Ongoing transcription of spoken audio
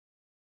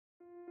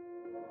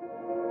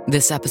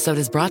This episode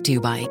is brought to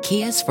you by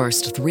Kia's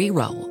first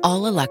 3-row,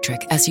 all-electric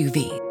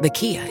SUV, the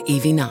Kia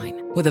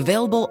EV9, with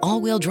available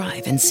all-wheel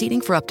drive and seating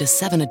for up to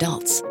 7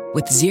 adults,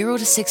 with 0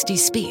 to 60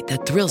 speed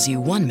that thrills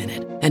you 1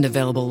 minute and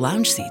available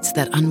lounge seats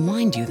that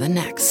unwind you the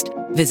next.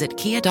 Visit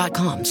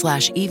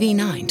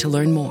kia.com/EV9 to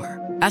learn more.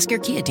 Ask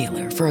your Kia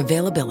dealer for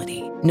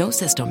availability. No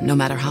system, no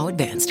matter how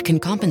advanced, can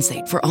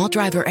compensate for all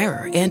driver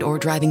error and or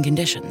driving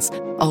conditions.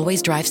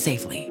 Always drive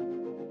safely.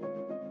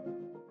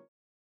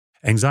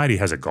 Anxiety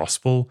has a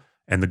gospel,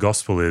 and the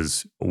gospel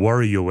is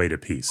worry your way to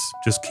peace.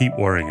 Just keep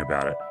worrying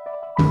about it.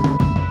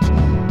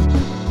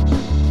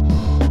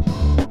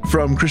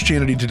 From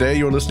Christianity Today,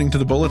 you're listening to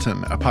The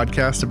Bulletin, a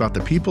podcast about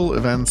the people,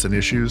 events, and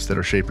issues that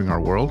are shaping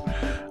our world.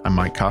 I'm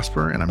Mike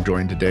Cosper, and I'm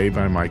joined today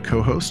by my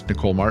co-host,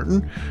 Nicole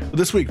Martin.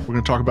 This week, we're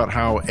going to talk about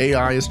how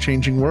AI is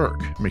changing work,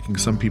 making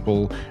some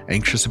people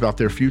anxious about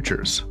their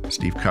futures.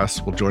 Steve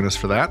Cuss will join us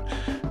for that.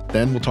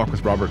 Then we'll talk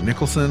with Robert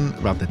Nicholson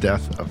about the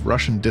death of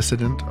Russian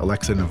dissident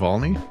Alexei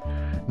Navalny.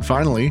 And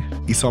finally,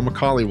 Esau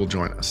McCauley will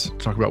join us to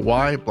talk about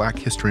why Black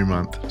History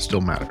Month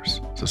still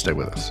matters. So stay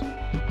with us.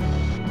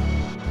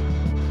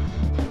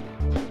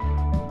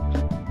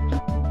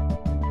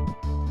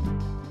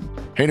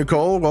 Hey,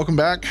 Nicole, welcome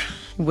back.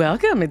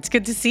 Welcome. It's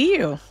good to see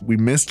you. We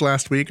missed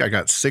last week. I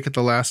got sick at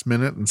the last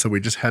minute, and so we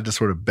just had to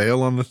sort of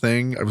bail on the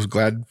thing. I was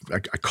glad I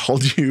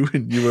called you,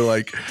 and you were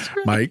like,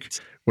 Mike,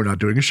 we're not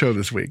doing a show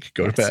this week.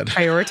 Go to bed.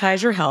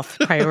 Prioritize your health.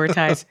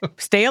 Prioritize.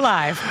 Stay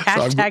alive.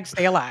 Hashtag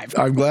stay alive.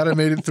 I'm glad I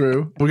made it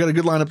through. We got a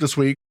good lineup this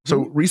week.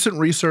 So recent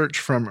research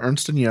from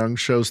Ernst & Young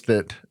shows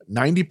that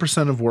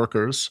 90% of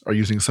workers are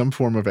using some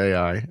form of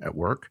AI at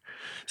work.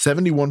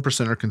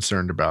 71% are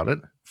concerned about it.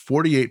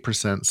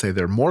 48% say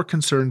they're more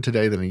concerned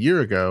today than a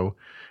year ago,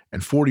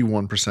 and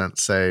 41%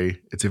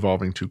 say it's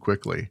evolving too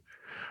quickly.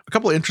 A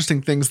couple of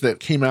interesting things that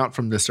came out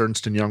from this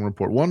Ernst & Young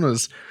report. One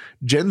was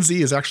Gen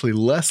Z is actually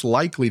less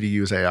likely to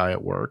use AI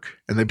at work,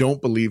 and they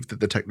don't believe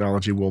that the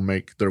technology will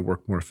make their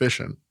work more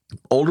efficient.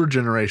 Older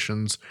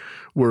generations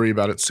worry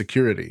about its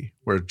security,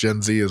 where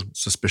Gen Z is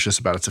suspicious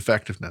about its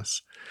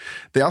effectiveness.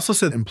 They also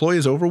said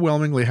employees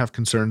overwhelmingly have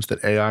concerns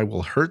that AI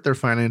will hurt their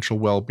financial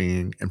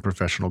well-being and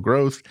professional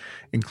growth,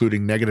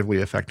 including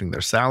negatively affecting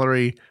their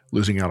salary,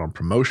 losing out on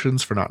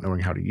promotions for not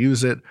knowing how to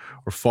use it,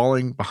 or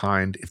falling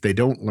behind if they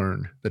don't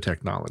learn the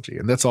technology.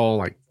 And that's all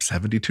like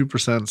 72%,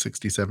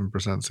 67%,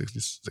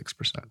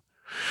 66%.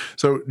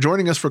 So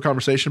joining us for a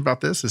conversation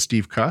about this is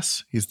Steve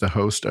Cuss. He's the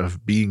host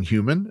of Being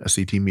Human, a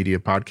CT Media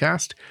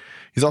podcast.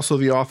 He's also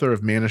the author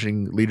of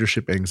Managing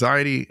Leadership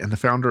Anxiety and the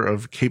founder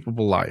of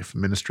Capable Life, a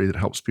ministry that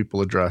helps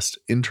people address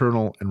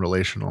internal and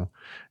relational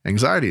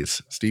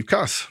anxieties. Steve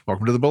Cuss,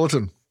 welcome to The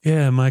Bulletin.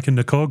 Yeah, Mike and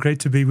Nicole,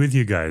 great to be with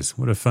you guys.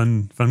 What a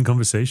fun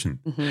conversation.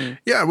 Mm-hmm.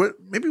 Yeah,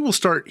 maybe we'll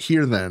start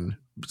here then.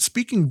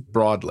 Speaking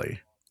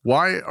broadly,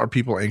 why are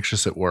people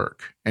anxious at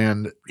work?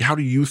 And how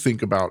do you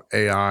think about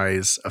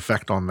AI's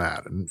effect on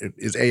that? And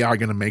is AI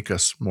going to make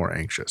us more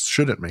anxious?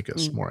 Should it make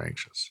us more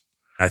anxious?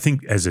 I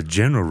think as a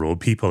general rule,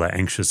 people are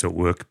anxious at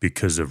work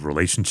because of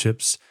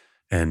relationships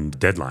and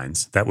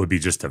deadlines. That would be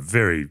just a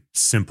very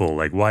simple,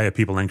 like, why are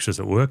people anxious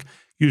at work?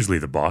 Usually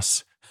the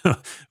boss,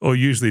 or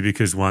usually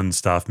because one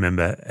staff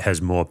member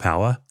has more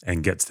power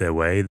and gets their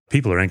way.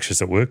 People are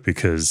anxious at work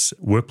because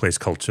workplace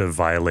culture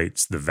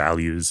violates the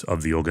values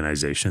of the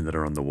organization that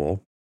are on the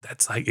wall.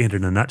 That's like it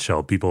in a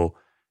nutshell. People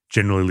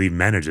generally leave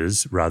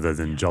managers rather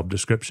than job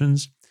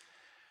descriptions.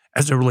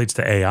 As it relates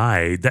to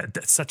AI,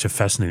 that's such a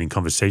fascinating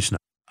conversation.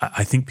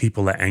 I think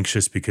people are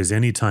anxious because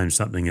anytime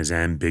something is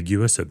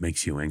ambiguous, it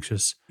makes you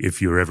anxious.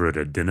 If you're ever at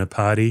a dinner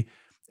party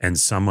and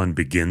someone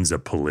begins a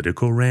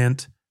political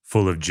rant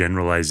full of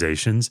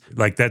generalizations,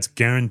 like that's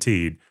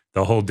guaranteed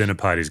the whole dinner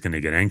party is going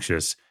to get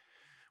anxious,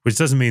 which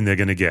doesn't mean they're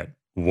going to get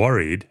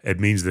worried.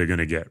 It means they're going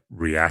to get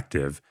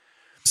reactive.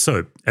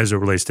 So as it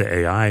relates to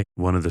AI,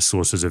 one of the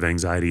sources of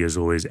anxiety is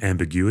always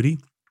ambiguity.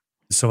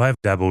 So I've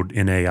dabbled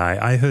in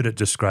AI. I heard it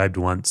described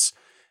once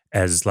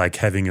as like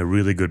having a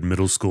really good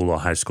middle school or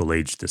high school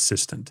aged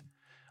assistant.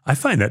 I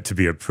find that to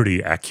be a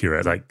pretty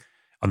accurate, like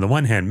on the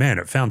one hand, man,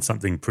 it found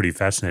something pretty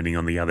fascinating.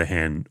 On the other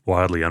hand,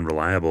 wildly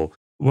unreliable.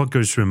 What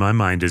goes through my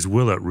mind is,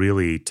 will it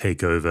really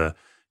take over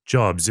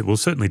jobs? It will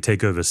certainly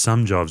take over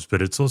some jobs,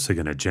 but it's also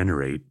going to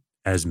generate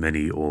as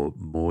many or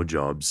more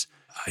jobs.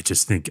 I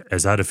just think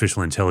as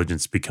artificial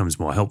intelligence becomes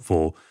more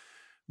helpful,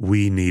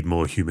 we need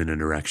more human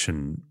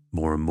interaction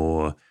more and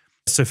more.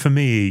 So for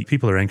me,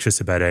 people are anxious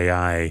about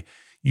AI.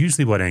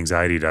 Usually what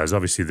anxiety does,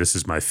 obviously this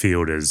is my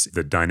field, is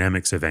the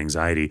dynamics of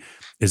anxiety,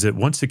 is it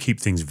wants to keep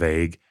things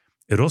vague.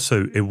 It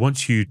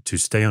wants you to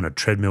stay on a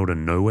treadmill to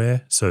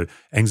nowhere. So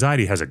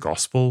anxiety has a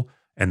gospel,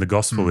 and the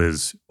gospel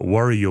is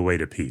worry your way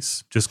to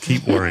peace. Just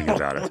keep worrying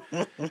about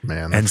it.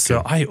 Man, and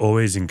so I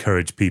always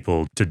encourage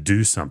people to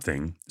do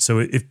something. So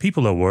if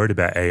people are worried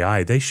about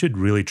AI, they should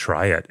really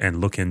try it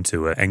and look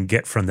into it and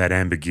get from that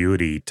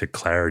ambiguity to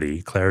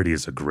clarity. Clarity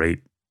is a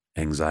great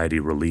anxiety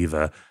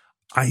reliever.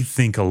 I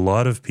think a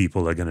lot of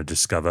people are going to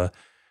discover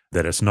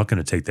that it's not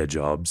going to take their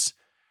jobs,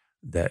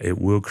 that it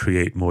will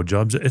create more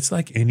jobs. It's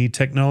like any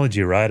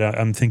technology, right?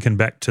 I'm thinking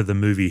back to the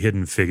movie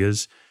Hidden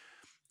Figures.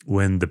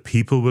 when the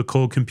people were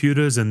called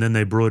computers and then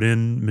they brought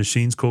in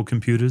machines called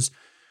computers.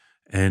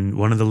 And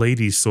one of the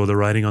ladies saw the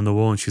writing on the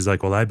wall and she's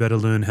like, well, I better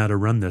learn how to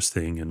run this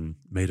thing, and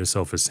made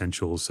herself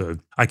essential. So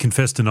I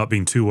confess to not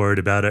being too worried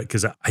about it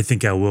because I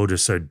think our world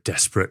is so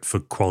desperate for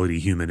quality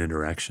human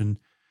interaction.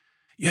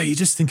 Yeah, you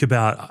just think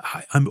about,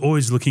 I'm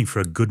always looking for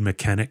a good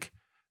mechanic,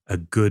 a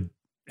good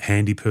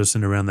handy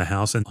person around the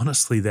house. And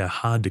honestly, they're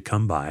hard to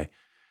come by.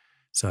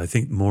 So I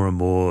think more and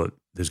more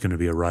there's going to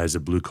be a rise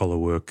of blue collar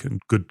work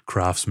and good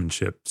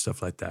craftsmanship,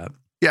 stuff like that.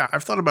 Yeah,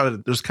 I've thought about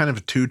it. There's kind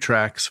of two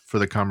tracks for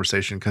the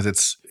conversation because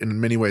it's, in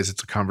many ways,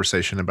 it's a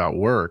conversation about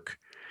work.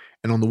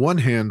 And on the one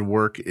hand,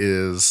 work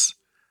is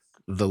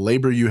the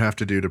labor you have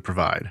to do to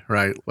provide,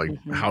 right? Like,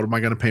 how am I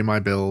going to pay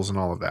my bills and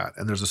all of that?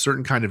 And there's a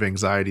certain kind of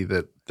anxiety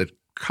that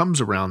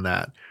comes around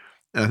that.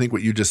 And I think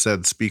what you just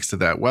said speaks to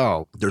that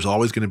well. There's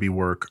always going to be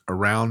work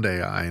around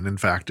AI. And in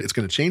fact, it's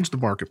going to change the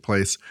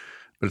marketplace,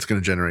 but it's going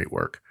to generate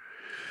work.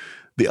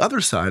 The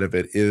other side of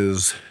it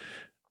is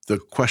the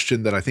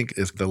question that I think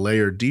is the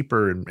layer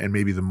deeper and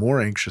maybe the more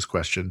anxious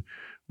question,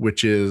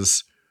 which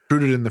is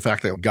rooted in the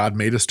fact that God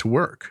made us to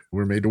work.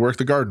 We're made to work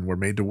the garden. We're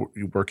made to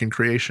work in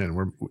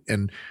creation.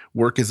 And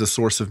work is a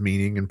source of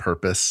meaning and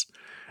purpose.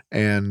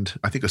 And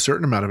I think a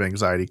certain amount of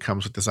anxiety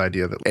comes with this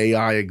idea that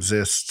AI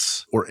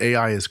exists, or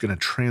AI is going to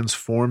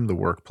transform the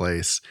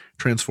workplace,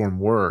 transform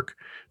work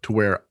to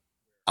where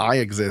I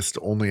exist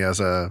only as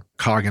a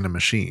cog in a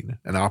machine,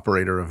 an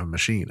operator of a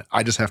machine.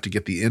 I just have to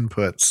get the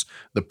inputs,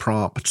 the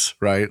prompts,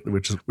 right?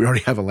 Which is, we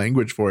already have a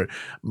language for it.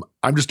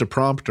 I'm just a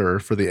prompter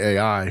for the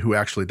AI who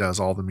actually does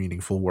all the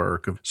meaningful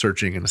work of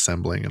searching and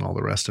assembling and all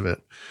the rest of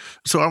it.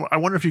 So I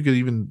wonder if you could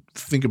even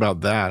think about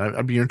that.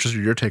 I'd be interested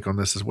in your take on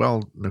this as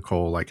well,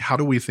 Nicole. Like, how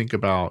do we think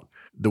about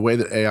the way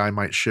that AI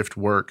might shift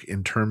work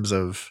in terms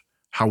of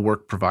how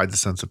work provides a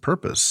sense of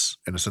purpose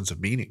and a sense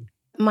of meaning?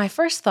 My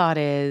first thought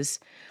is,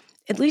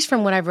 at least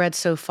from what I've read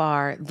so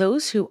far,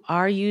 those who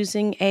are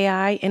using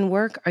AI in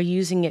work are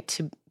using it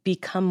to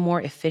become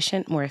more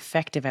efficient, more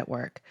effective at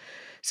work.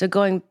 So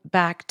going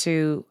back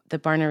to the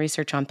Barna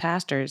research on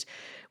pastors,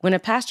 when a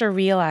pastor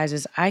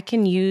realizes I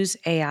can use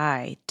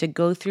AI to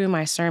go through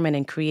my sermon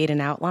and create an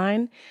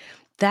outline,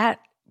 that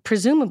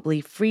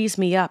presumably frees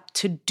me up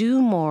to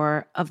do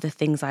more of the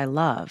things I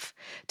love,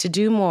 to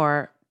do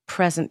more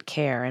present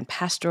care and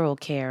pastoral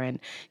care, and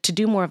to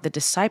do more of the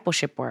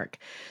discipleship work.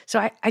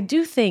 So I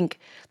do think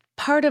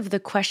part of the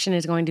question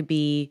is going to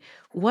be,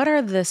 what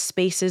are the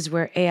spaces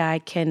where AI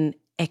can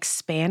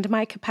expand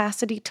my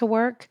capacity to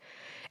work?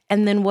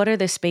 And then what are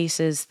the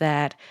spaces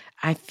that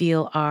I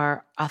feel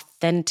are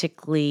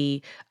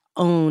authentically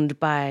owned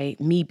by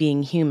me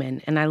being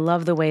human? And I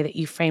love the way that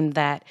you framed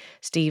that,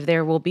 Steve.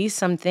 There will be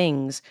some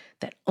things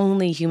that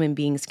only human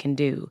beings can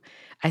do.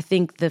 I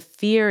think the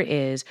fear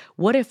is,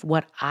 what if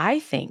what I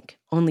think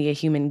only a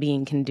human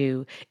being can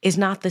do is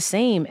not the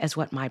same as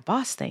what my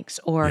boss thinks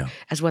or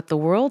as what the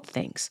world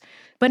thinks?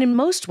 But in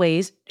most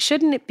ways,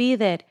 shouldn't it be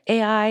that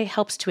AI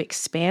helps to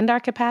expand our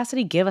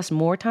capacity, give us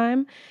more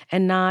time,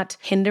 and not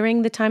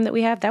hindering the time that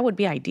we have? That would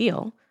be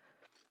ideal.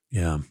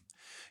 Yeah.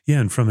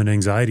 Yeah, and from an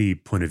anxiety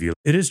point of view,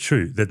 it is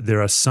true that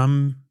there are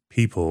some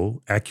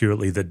people,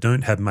 accurately, that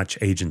don't have much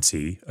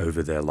agency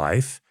over their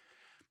life.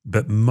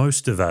 But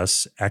most of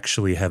us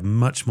actually have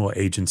much more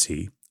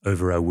agency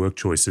over our work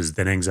choices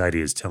than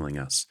anxiety is telling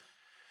us.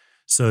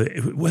 So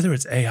whether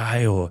it's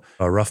AI or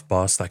a rough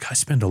boss, like I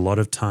spend a lot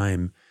of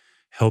time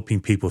helping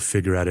people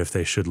figure out if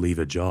they should leave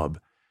a job,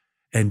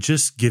 and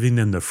just giving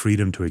them the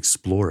freedom to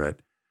explore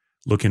it,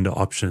 look into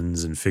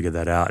options and figure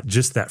that out.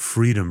 Just that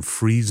freedom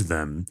frees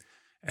them,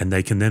 and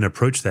they can then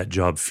approach that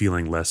job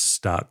feeling less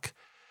stuck.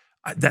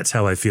 That's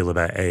how I feel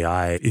about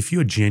AI. If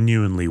you're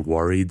genuinely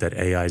worried that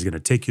AI is going to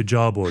take your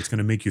job or it's going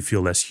to make you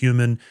feel less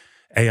human,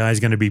 AI is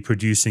going to be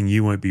producing,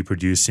 you won't be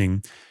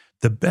producing,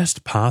 the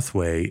best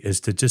pathway is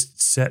to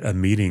just set a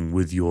meeting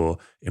with your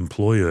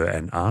employer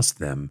and ask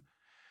them,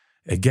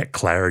 get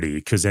clarity,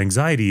 because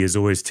anxiety is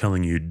always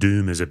telling you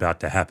doom is about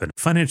to happen.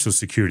 Financial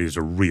security is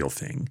a real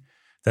thing.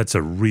 That's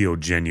a real,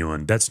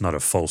 genuine, that's not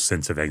a false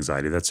sense of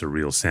anxiety. That's a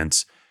real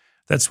sense.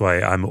 That's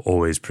why I'm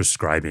always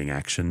prescribing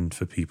action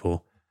for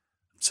people.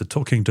 So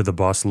talking to the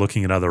boss,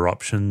 looking at other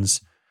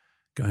options,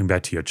 going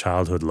back to your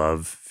childhood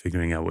love,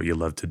 figuring out what you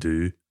love to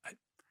do.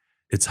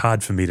 It's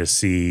hard for me to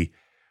see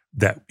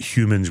that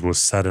humans will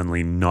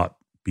suddenly not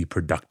be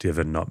productive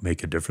and not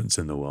make a difference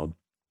in the world.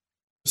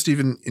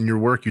 Stephen, in your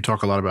work, you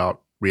talk a lot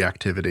about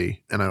reactivity.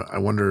 And I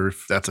wonder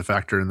if that's a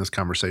factor in this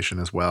conversation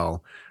as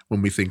well.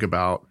 When we think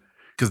about,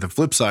 because the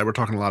flip side, we're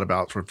talking a lot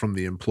about from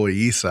the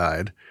employee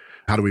side.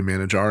 How do we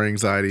manage our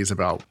anxieties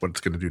about what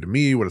it's going to do to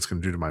me, what it's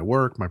going to do to my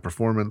work, my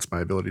performance, my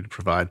ability to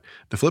provide?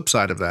 The flip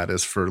side of that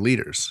is for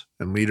leaders.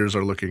 And leaders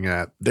are looking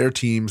at their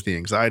teams, the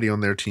anxiety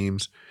on their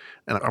teams.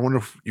 And I wonder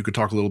if you could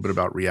talk a little bit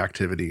about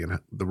reactivity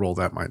and the role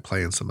that might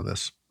play in some of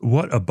this.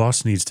 What a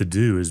boss needs to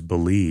do is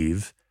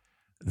believe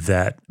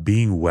that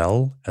being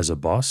well as a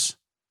boss,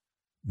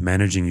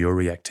 managing your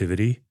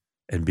reactivity,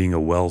 and being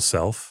a well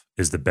self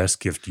is the best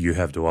gift you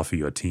have to offer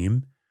your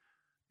team.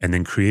 And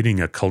then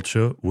creating a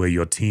culture where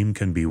your team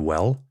can be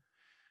well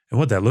And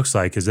what that looks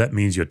like is that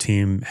means your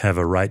team have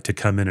a right to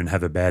come in and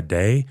have a bad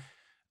day,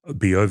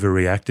 be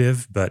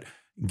overreactive, but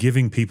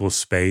giving people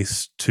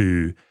space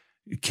to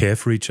care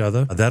for each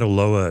other, that'll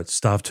lower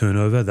staff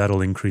turnover,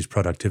 that'll increase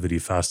productivity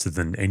faster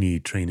than any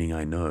training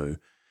I know.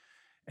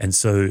 And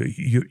so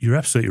you're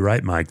absolutely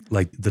right, Mike.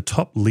 Like the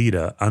top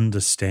leader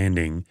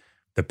understanding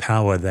the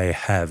power they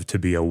have to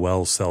be a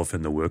well self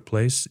in the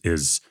workplace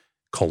is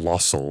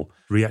colossal.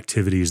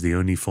 Reactivity is the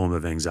only form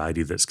of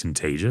anxiety that's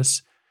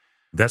contagious.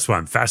 That's why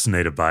I'm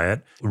fascinated by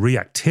it.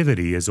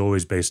 Reactivity is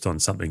always based on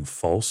something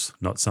false,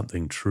 not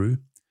something true.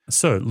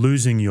 So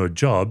losing your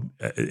job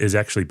is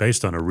actually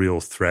based on a real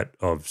threat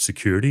of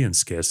security and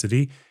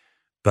scarcity.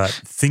 But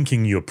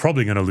thinking you're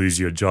probably going to lose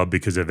your job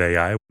because of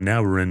AI,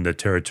 now we're in the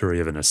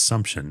territory of an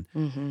assumption.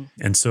 Mm-hmm.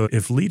 And so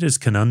if leaders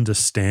can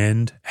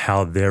understand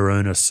how their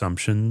own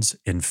assumptions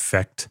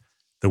infect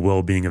the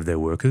well-being of their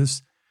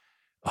workers,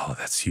 oh,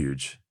 that's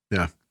huge.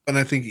 Yeah. And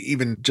I think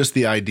even just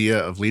the idea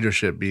of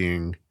leadership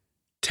being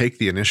take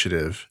the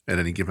initiative at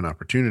any given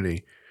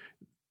opportunity,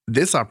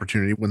 this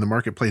opportunity when the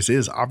marketplace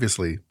is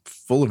obviously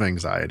full of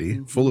anxiety,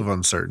 full of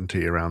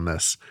uncertainty around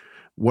this,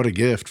 what a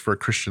gift for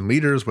Christian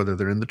leaders, whether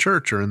they're in the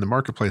church or in the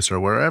marketplace or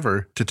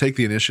wherever, to take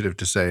the initiative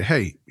to say,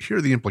 hey, here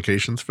are the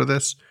implications for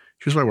this.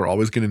 Here's why we're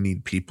always going to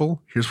need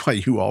people. Here's why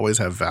you always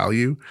have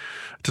value,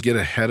 to get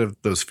ahead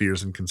of those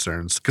fears and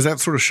concerns, because that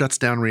sort of shuts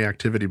down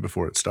reactivity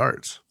before it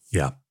starts.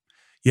 Yeah.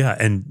 Yeah.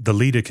 And the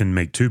leader can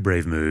make two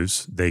brave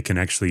moves. They can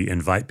actually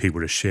invite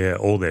people to share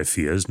all their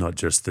fears, not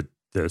just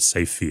the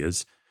safe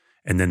fears.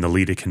 And then the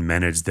leader can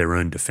manage their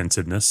own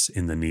defensiveness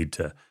in the need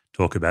to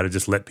talk about it.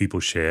 Just let people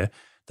share.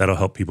 That'll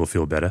help people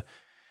feel better.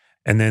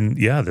 And then,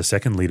 the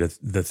second leader,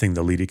 the thing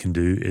the leader can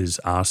do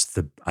is ask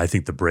I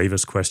think the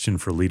bravest question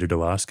for a leader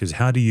to ask is,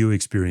 how do you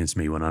experience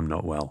me when I'm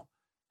not well?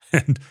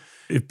 And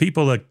if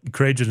people are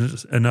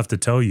courageous enough to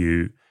tell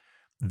you,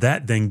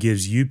 that then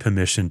gives you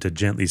permission to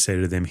gently say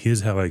to them,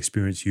 here's how I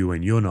experience you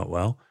when you're not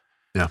well.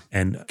 Yeah.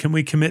 And can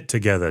we commit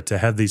together to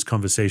have these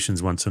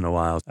conversations once in a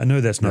while? I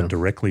know that's not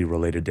directly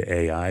related to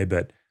AI,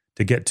 but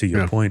to get to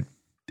your point,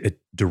 it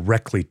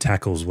directly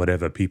tackles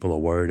whatever people are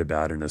worried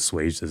about and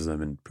assuages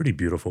them in pretty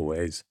beautiful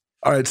ways.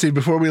 All right, Steve,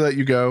 before we let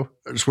you go,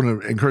 I just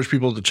want to encourage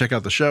people to check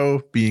out the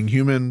show, Being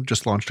Human,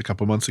 just launched a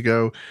couple months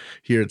ago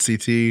here at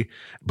CT.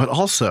 But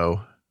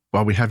also,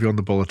 while we have you on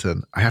the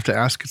bulletin, I have to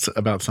ask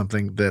about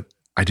something that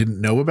I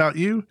didn't know about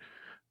you,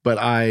 but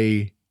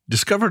I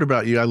discovered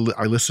about you. I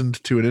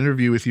listened to an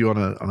interview with you on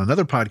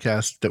another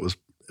podcast that was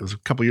a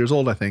couple years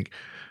old, I think.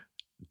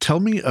 Tell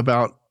me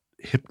about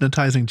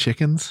hypnotizing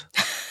chickens.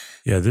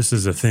 Yeah, this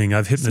is a thing.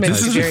 I've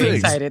hypnotized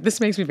chickens. This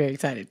makes me very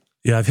excited.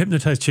 Yeah, I've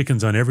hypnotized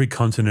chickens on every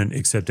continent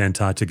except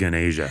Antarctica and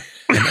Asia.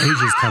 And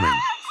Asia's coming.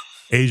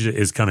 Asia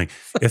is coming.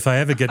 If I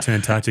ever get to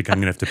Antarctica, I'm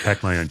going to have to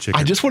pack my own chicken.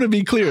 I just want to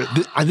be clear.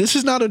 This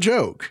is not a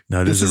joke.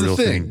 No, this is a real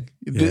thing.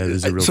 Yeah, this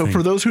is a real thing. So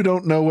for those who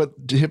don't know what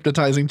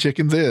hypnotizing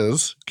chickens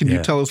is, can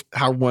you tell us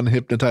how one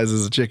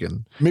hypnotizes a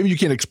chicken? Maybe you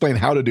can't explain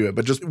how to do it,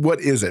 but just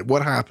what is it?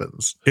 What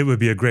happens? It would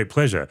be a great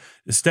pleasure.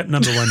 Step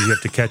number one, you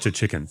have to catch a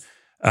chicken.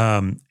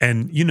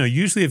 And,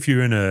 usually if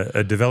you're in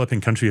a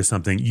developing country or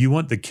something, you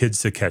want the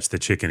kids to catch the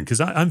chicken. Because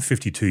I'm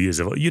 52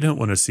 years old. You don't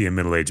want to see a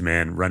middle-aged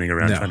man running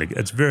around trying to –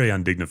 it's very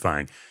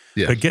undignifying.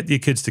 Yes. But get your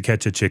kids to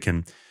catch a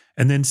chicken.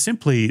 And then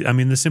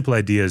the simple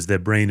idea is their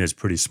brain is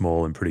pretty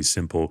small and pretty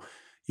simple.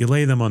 You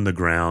lay them on the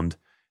ground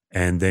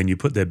and then you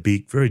put their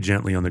beak very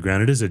gently on the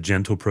ground. It is a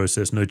gentle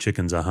process. No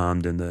chickens are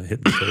harmed in the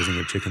hypnotizing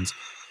of chickens.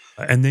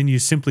 And then you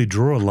simply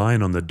draw a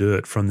line on the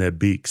dirt from their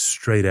beak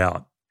straight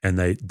out. And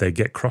they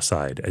get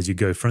cross-eyed as you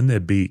go from their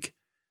beak.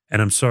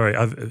 And I'm sorry,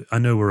 I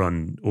know we're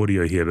on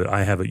audio here,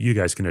 but you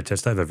guys can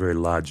attest, I have a very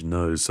large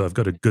nose, so I've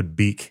got a good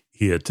beak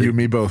here too. You and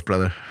me both,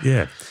 brother.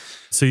 Yeah.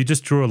 So you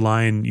just draw a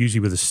line,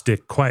 usually with a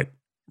stick, quite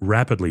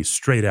rapidly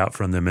straight out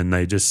from them, and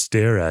they just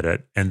stare at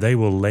it, and they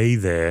will lay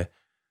there,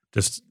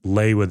 just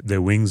lay with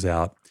their wings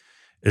out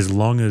as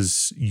long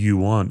as you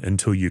want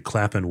until you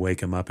clap and wake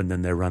them up, and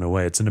then they run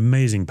away. It's an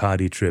amazing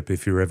party trip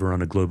if you're ever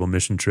on a global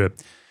mission trip.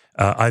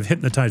 I've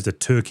hypnotized a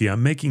turkey.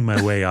 I'm making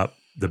my way up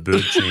the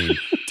bird chain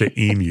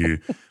to emu,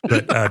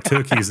 but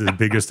turkey is the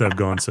biggest I've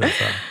gone so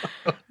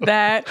far.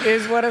 That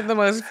is one of the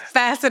most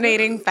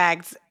fascinating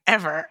facts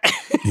ever.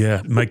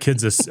 Yeah, my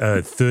kids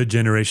are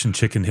third-generation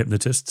chicken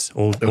hypnotists.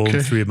 All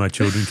three of my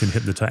children can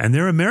hypnotize, and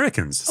they're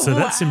Americans, so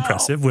that's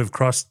impressive. We've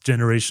crossed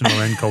generational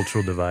and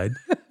cultural divide.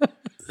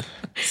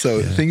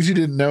 So things you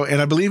didn't know, and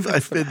I believe there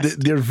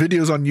are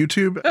videos on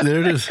YouTube.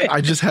 There it is.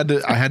 I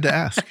had to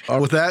ask.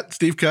 With that,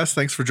 Steve Cuss,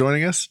 thanks for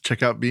joining us.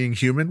 Check out Being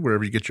Human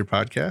wherever you get your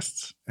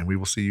podcasts, and we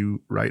will see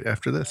you right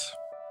after this.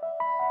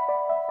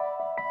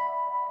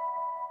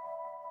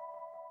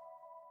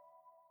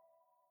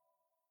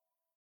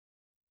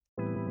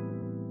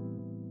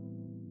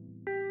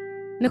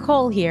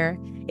 Nicole here.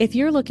 If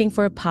you're looking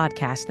for a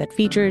podcast that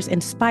features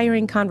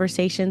inspiring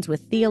conversations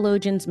with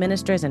theologians,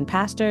 ministers, and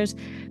pastors,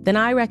 then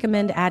I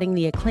recommend adding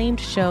the acclaimed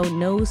show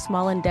No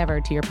Small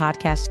Endeavor to your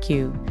podcast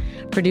queue.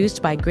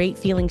 Produced by Great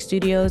Feeling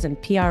Studios and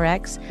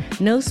PRX,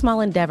 No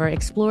Small Endeavor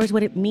explores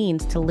what it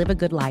means to live a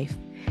good life.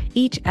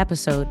 Each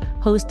episode,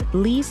 host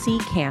Lee C.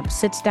 Camp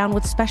sits down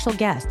with special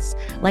guests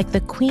like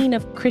the queen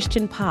of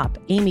Christian pop,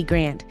 Amy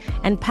Grant,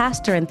 and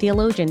pastor and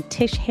theologian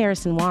Tish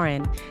Harrison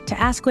Warren to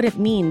ask what it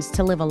means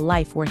to live a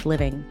life worth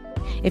living.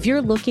 If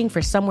you're looking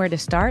for somewhere to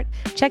start,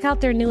 check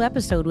out their new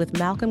episode with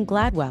Malcolm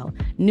Gladwell,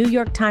 New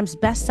York Times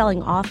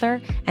bestselling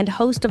author and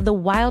host of the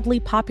wildly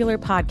popular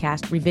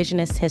podcast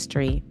Revisionist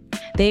History.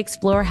 They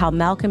explore how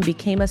Malcolm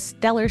became a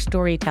stellar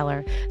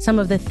storyteller, some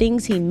of the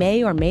things he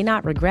may or may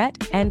not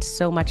regret, and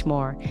so much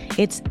more.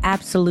 It's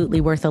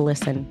absolutely worth a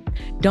listen.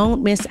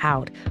 Don't miss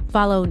out.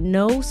 Follow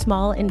No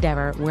Small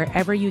Endeavor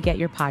wherever you get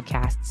your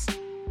podcasts.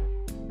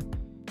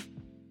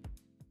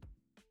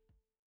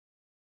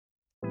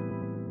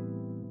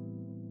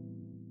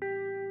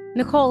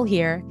 Nicole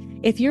here.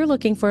 If you're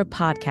looking for a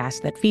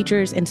podcast that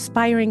features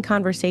inspiring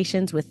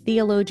conversations with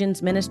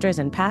theologians, ministers,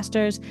 and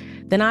pastors,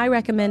 then I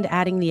recommend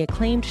adding the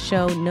acclaimed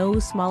show No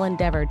Small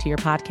Endeavor to your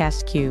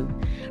podcast queue.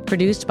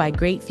 Produced by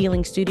Great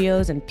Feeling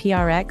Studios and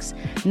PRX,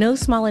 No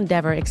Small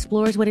Endeavor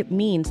explores what it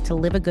means to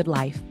live a good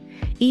life.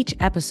 Each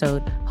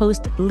episode,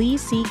 host Lee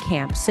C.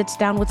 Camp sits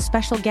down with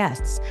special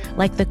guests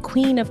like the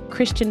queen of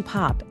Christian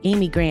pop,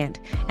 Amy Grant,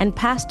 and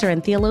pastor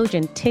and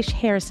theologian Tish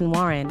Harrison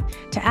Warren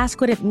to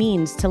ask what it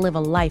means to live a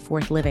life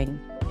worth living.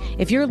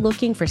 If you're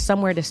looking for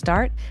somewhere to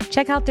start,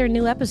 check out their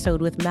new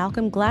episode with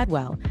Malcolm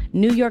Gladwell,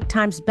 New York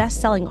Times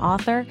bestselling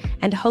author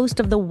and host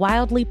of the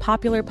wildly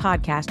popular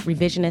podcast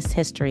Revisionist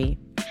History.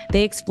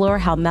 They explore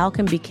how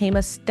Malcolm became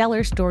a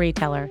stellar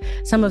storyteller,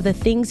 some of the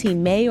things he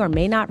may or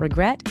may not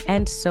regret,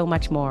 and so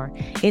much more.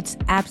 It's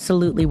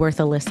absolutely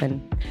worth a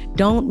listen.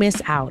 Don't miss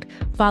out.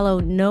 Follow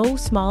No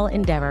Small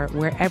Endeavor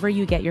wherever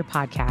you get your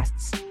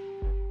podcasts.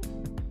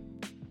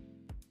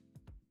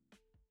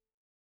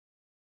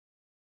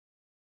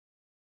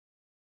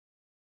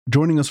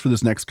 Joining us for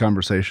this next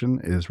conversation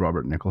is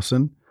Robert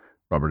Nicholson.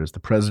 Robert is the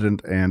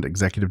president and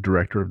executive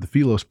director of the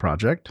Philos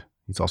Project.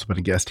 He's also been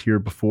a guest here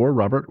before.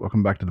 Robert,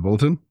 welcome back to the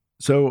Bulletin.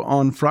 So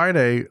on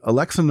Friday,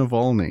 Alexei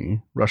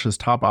Navalny, Russia's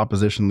top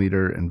opposition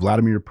leader and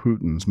Vladimir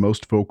Putin's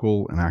most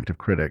vocal and active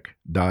critic,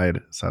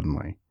 died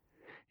suddenly.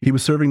 He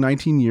was serving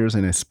 19 years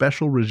in a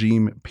special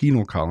regime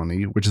penal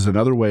colony, which is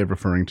another way of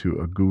referring to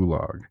a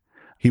gulag.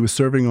 He was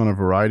serving on a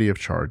variety of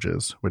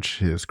charges, which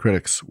his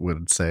critics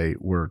would say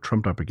were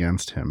trumped up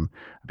against him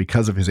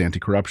because of his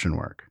anti-corruption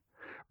work.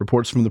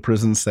 Reports from the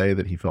prison say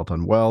that he felt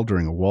unwell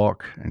during a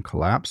walk and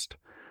collapsed.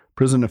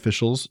 Prison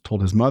officials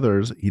told his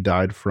mothers he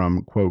died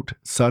from, quote,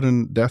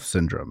 sudden death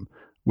syndrome,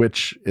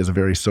 which is a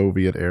very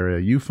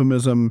Soviet-era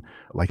euphemism,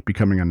 like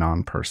becoming a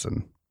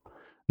non-person.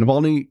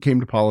 Navalny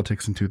came to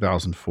politics in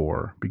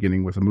 2004,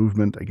 beginning with a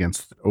movement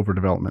against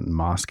overdevelopment in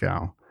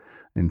Moscow.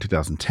 In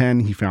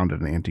 2010, he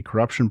founded an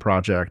anti-corruption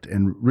project,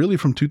 and really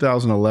from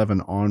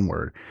 2011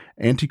 onward,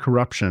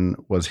 anti-corruption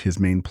was his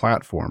main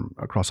platform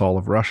across all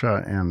of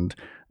Russia and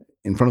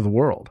in front of the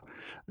world.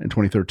 In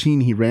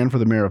 2013, he ran for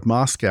the mayor of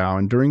Moscow,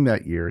 and during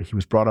that year, he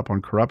was brought up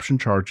on corruption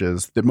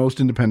charges that most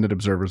independent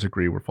observers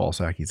agree were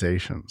false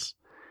accusations.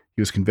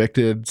 He was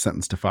convicted,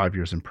 sentenced to 5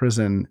 years in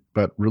prison,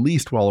 but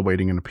released while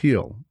awaiting an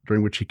appeal,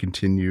 during which he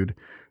continued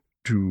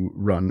to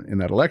run in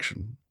that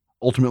election.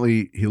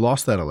 Ultimately, he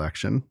lost that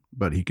election,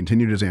 but he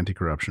continued his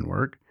anti-corruption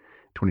work.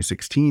 In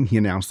 2016, he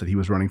announced that he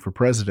was running for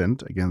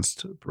president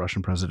against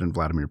Russian President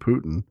Vladimir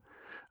Putin.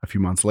 A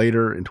few months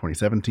later, in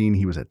 2017,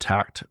 he was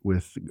attacked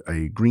with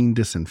a green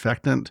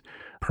disinfectant,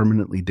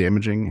 permanently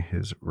damaging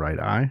his right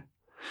eye.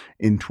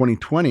 In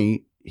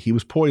 2020, he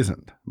was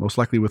poisoned, most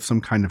likely with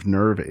some kind of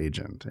nerve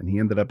agent, and he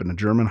ended up in a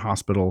German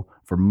hospital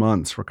for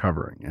months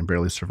recovering and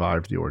barely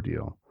survived the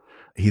ordeal.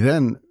 He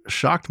then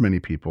shocked many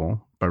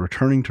people by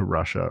returning to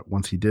Russia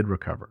once he did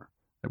recover,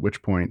 at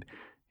which point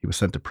he was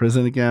sent to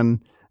prison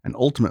again and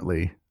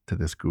ultimately to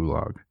this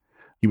gulag.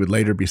 He would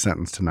later be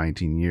sentenced to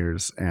 19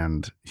 years,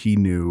 and he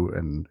knew,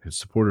 and his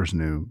supporters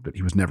knew, that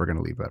he was never going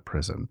to leave that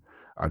prison.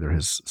 Either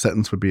his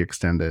sentence would be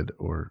extended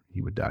or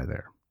he would die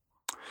there.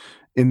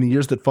 In the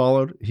years that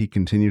followed, he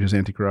continued his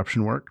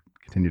anti-corruption work,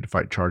 continued to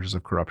fight charges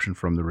of corruption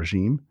from the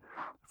regime.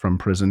 From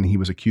prison, he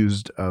was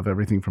accused of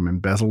everything from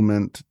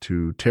embezzlement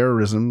to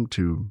terrorism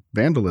to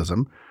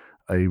vandalism,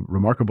 a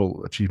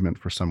remarkable achievement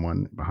for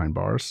someone behind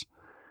bars.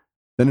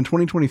 Then in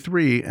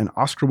 2023, an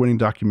Oscar-winning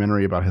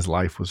documentary about his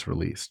life was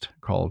released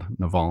called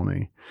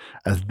Navalny.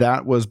 As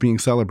that was being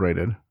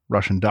celebrated,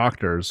 Russian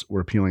doctors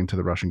were appealing to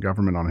the Russian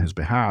government on his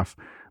behalf,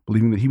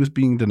 believing that he was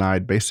being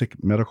denied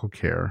basic medical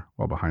care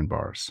while behind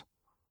bars.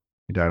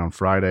 He died on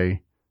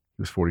Friday.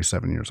 He was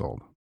 47 years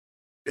old.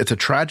 It's a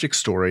tragic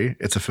story.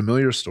 It's a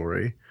familiar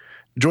story.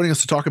 Joining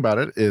us to talk about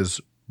it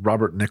is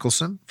Robert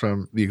Nicholson,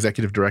 from the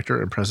executive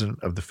director and president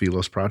of the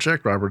Philos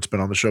Project. Robert's been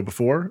on the show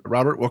before.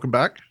 Robert, welcome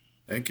back.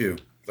 Thank you.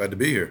 Glad to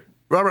be here.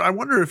 Robert, I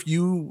wonder if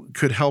you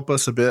could help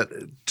us a bit,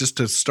 just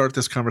to start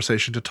this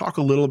conversation, to talk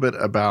a little bit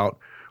about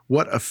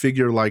what a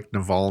figure like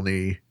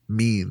Navalny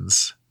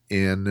means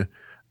in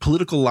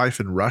political life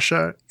in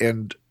Russia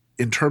and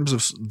in terms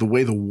of the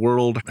way the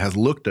world has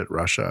looked at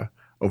Russia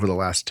over the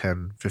last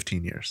 10,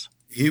 15 years.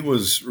 He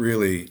was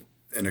really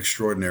an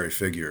extraordinary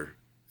figure.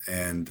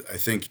 And I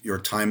think your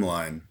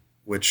timeline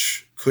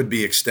which could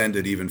be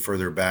extended even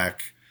further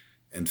back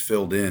and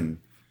filled in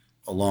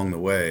along the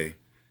way,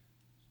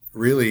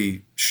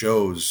 really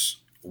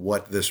shows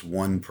what this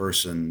one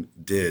person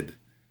did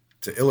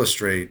to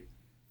illustrate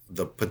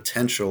the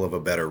potential of a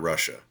better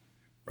Russia,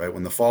 right?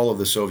 When the fall of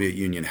the Soviet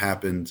Union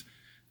happened,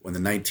 when the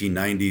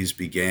 1990s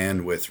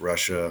began with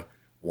Russia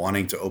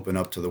wanting to open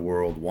up to the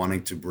world,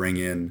 wanting to bring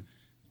in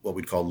what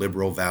we'd call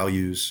liberal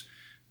values,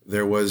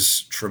 there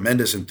was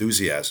tremendous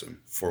enthusiasm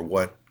for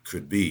what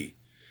could be.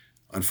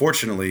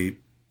 Unfortunately,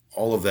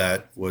 all of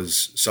that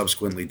was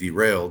subsequently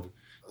derailed,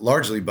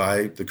 largely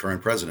by the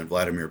current president,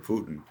 Vladimir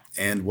Putin.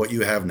 And what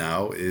you have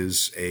now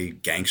is a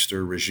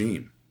gangster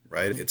regime,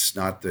 right? It's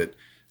not that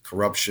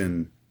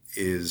corruption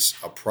is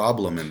a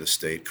problem in the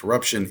state.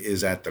 Corruption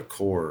is at the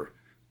core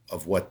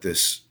of what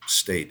this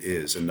state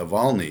is. And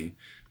Navalny,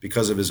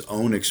 because of his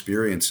own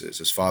experiences,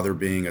 his father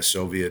being a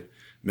Soviet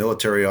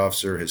military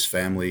officer, his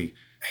family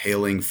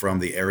hailing from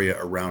the area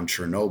around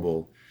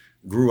Chernobyl,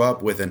 grew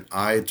up with an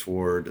eye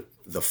toward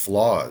the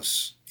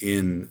flaws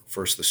in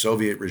first the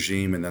Soviet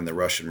regime and then the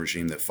Russian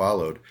regime that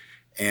followed.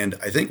 And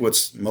I think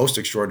what's most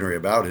extraordinary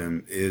about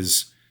him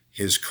is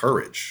his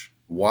courage.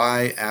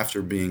 Why,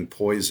 after being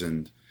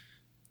poisoned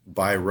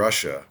by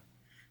Russia,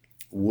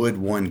 would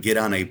one get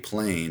on a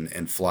plane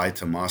and fly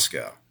to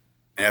Moscow?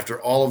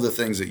 After all of the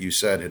things that you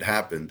said had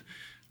happened,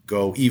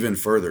 go even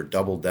further,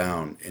 double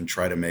down, and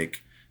try to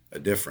make a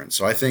difference.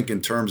 So I think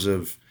in terms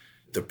of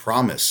the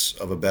promise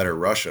of a better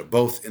Russia,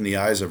 both in the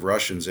eyes of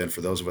Russians and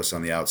for those of us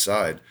on the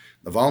outside,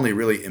 Navalny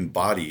really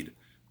embodied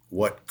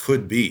what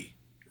could be,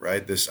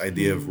 right? This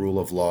idea of rule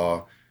of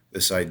law,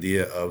 this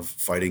idea of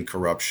fighting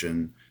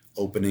corruption,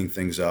 opening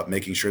things up,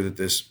 making sure that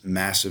this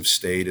massive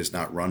state is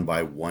not run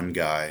by one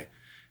guy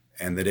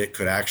and that it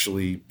could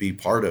actually be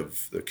part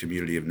of the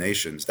community of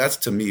nations. That's,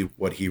 to me,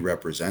 what he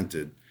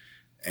represented.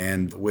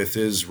 And with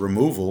his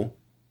removal,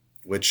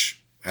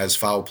 which has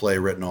foul play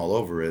written all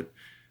over it,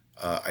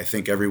 I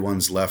think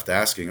everyone's left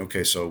asking,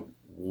 okay, so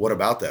what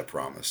about that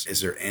promise?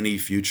 Is there any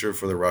future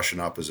for the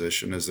Russian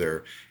opposition? Is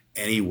there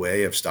any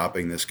way of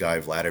stopping this guy,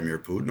 Vladimir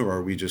Putin, or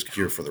are we just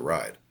here for the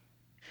ride?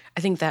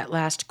 I think that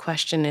last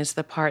question is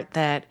the part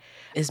that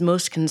is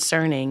most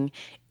concerning.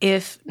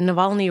 If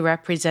Navalny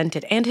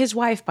represented, and his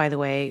wife, by the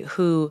way,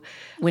 who,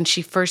 when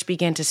she first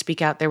began to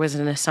speak out, there was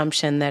an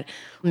assumption that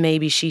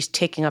maybe she's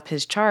taking up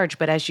his charge.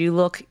 But as you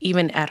look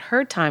even at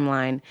her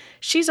timeline,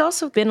 she's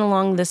also been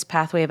along this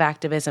pathway of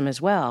activism as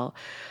well.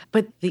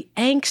 But the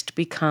angst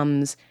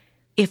becomes,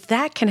 if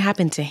that can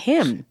happen to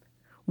him,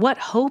 what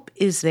hope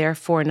is there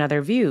for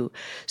another view?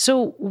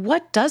 So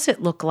what does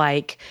it look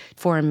like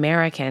for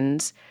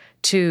Americans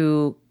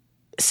to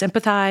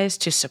sympathize,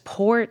 to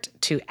support,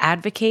 to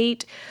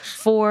advocate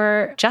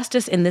for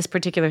justice in this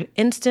particular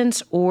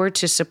instance, or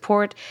to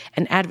support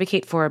and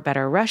advocate for a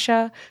better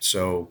Russia?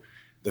 So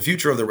the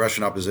future of the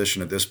Russian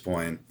opposition at this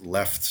point,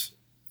 left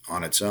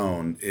on its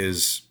own,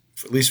 is,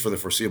 at least for the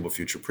foreseeable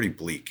future, pretty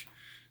bleak.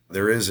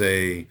 There is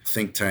a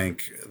think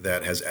tank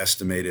that has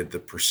estimated the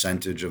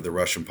percentage of the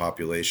Russian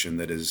population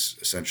that is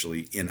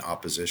essentially in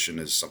opposition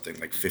as something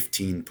like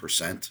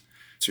 15%.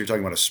 So you're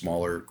talking about a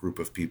smaller group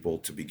of people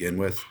to begin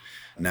with.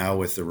 Now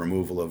with the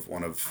removal of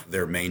one of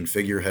their main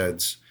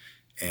figureheads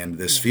and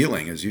this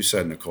feeling, as you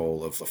said,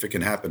 Nicole, of if it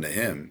can happen to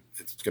him,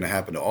 it's going to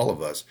happen to all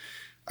of us.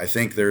 I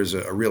think there's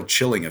a real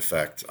chilling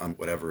effect on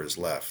whatever is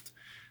left.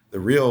 The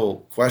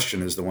real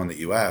question is the one that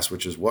you asked,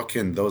 which is what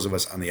can those of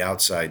us on the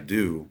outside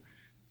do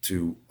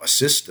to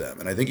assist them?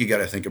 And I think you got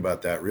to think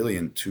about that really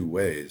in two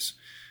ways.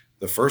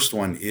 The first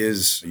one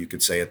is, you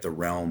could say, at the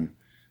realm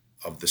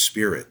of the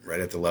spirit, right,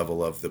 at the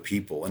level of the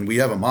people. And we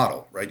have a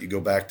model, right? You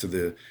go back to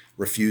the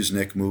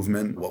Refusnik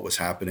movement, what was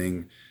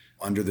happening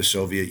under the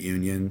Soviet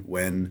Union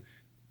when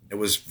it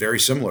was very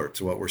similar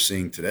to what we're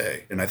seeing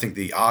today. And I think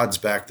the odds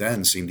back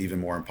then seemed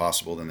even more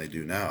impossible than they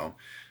do now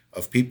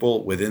of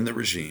people within the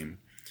regime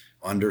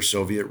under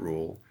Soviet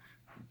rule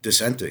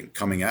dissenting,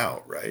 coming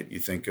out, right? You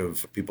think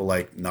of people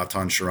like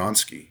Natan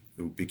Sharansky,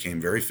 who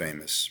became very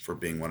famous for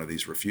being one of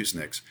these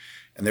Refusniks.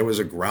 And there was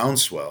a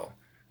groundswell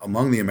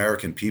among the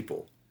American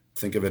people.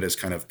 Think of it as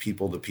kind of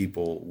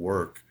people-to-people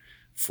work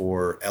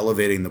for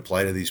elevating the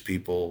plight of these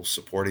people,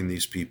 supporting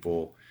these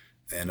people.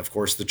 And of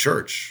course, the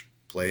church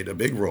played a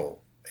big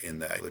role in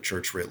that, the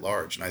church writ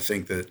large. And I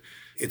think that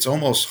it's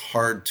almost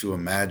hard to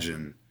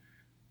imagine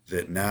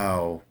that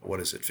now,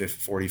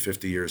 40,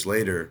 50 years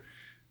later,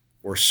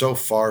 we're so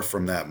far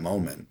from that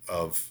moment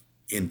of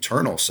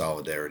internal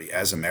solidarity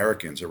as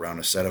Americans around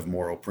a set of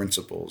moral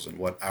principles and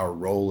what our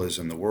role is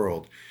in the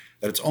world,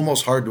 that it's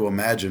almost hard to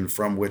imagine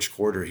from which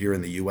quarter here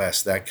in the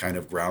U.S. that kind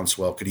of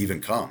groundswell could even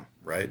come,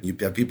 right? You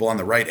have people on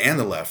the right and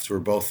the left who are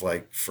both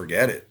like,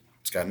 forget it.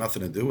 It's got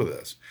nothing to do with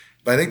us.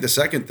 But I think the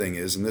second thing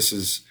is, and this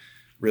is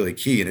really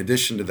key, in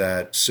addition to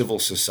that civil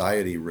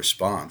society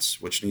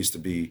response, which needs to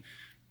be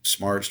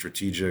smart,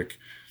 strategic,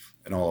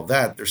 and all of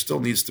that, there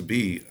still needs to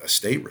be a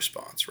state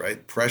response,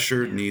 right?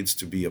 Pressure needs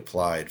to be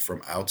applied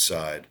from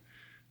outside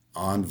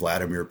on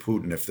Vladimir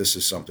Putin if this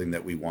is something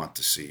that we want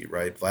to see,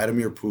 right?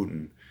 Vladimir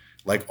Putin,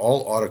 like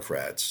all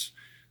autocrats,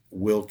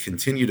 will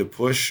continue to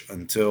push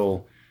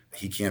until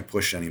he can't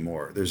push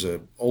anymore. There's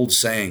an old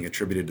saying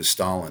attributed to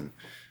Stalin,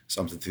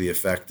 something to the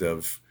effect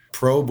of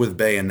probe with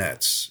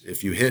bayonets.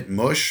 If you hit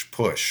mush,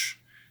 push.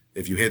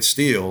 If you hit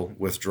steel,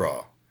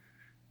 withdraw.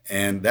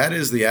 And that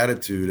is the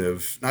attitude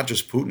of not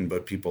just Putin,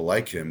 but people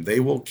like him. They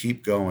will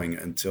keep going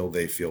until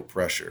they feel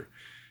pressure.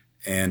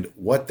 And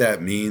what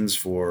that means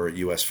for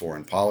U.S.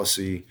 foreign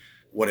policy,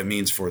 what it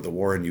means for the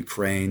war in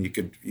Ukraine,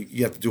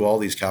 you have to do all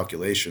these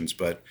calculations,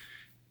 but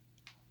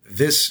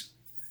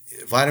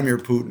Vladimir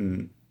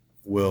Putin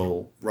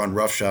will run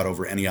roughshod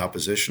over any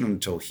opposition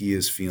until he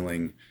is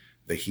feeling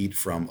the heat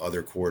from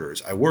other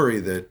quarters. I worry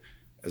that,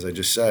 as I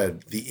just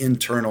said, the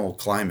internal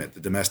climate, the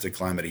domestic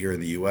climate here in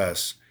the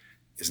U.S.,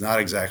 is not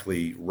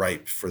exactly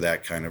ripe for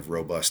that kind of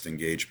robust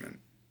engagement,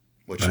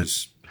 which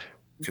is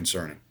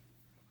concerning.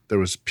 There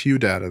was Pew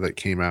data that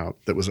came out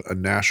that was a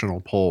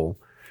national poll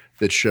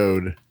that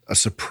showed a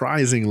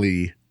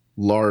surprisingly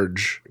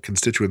large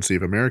constituency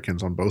of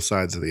Americans on both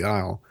sides of the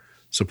aisle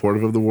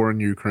supportive of the war in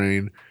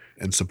Ukraine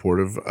and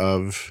supportive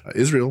of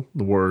Israel,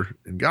 the war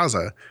in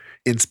Gaza,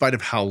 in spite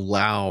of how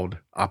loud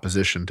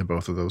opposition to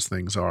both of those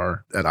things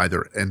are at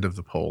either end of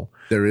the poll.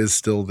 There is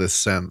still this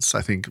sense,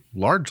 I think,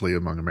 largely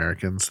among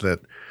Americans that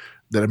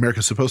America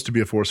is supposed to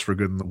be a force for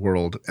good in the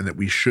world and that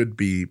we should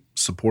be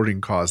supporting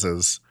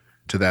causes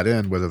to that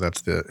end, whether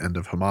that's the end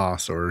of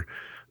Hamas or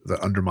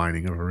the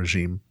undermining of a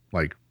regime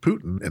like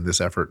Putin in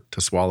this effort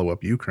to swallow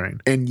up Ukraine.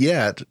 And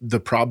yet the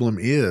problem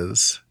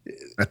is,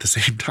 at the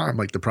same time,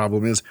 the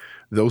problem is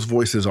those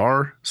voices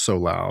are so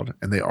loud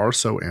and they are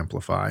so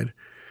amplified.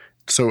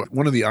 So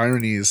one of the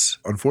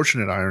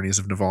unfortunate ironies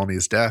of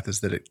Navalny's death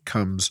is that it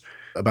comes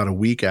about a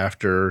week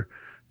after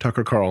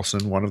Tucker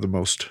Carlson, one of the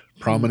most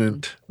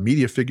prominent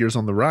media figures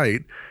on the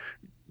right,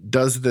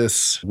 does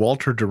this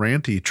Walter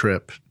Duranty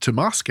trip to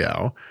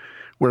Moscow,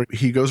 where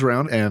he goes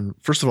around and,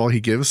 first of all, he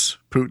gives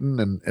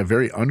Putin a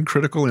very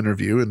uncritical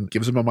interview and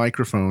gives him a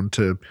microphone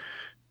to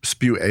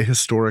spew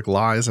ahistoric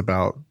lies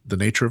about the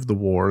nature of the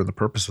war and the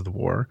purpose of the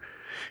war.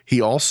 He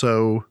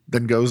also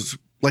then goes,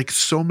 like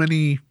so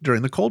many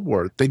during the Cold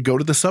War, they'd go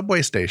to the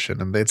subway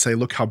station and they'd say,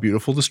 look how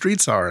beautiful the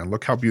streets are and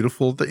look how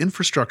beautiful the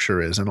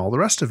infrastructure is and all the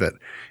rest of it.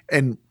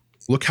 And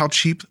look how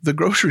cheap the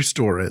grocery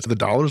store is. The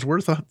dollar's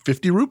worth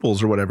 50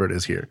 rubles or whatever it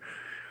is here.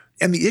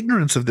 And the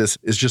ignorance of this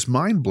is just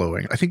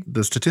mind-blowing. I think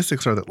the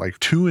statistics are that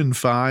 2 in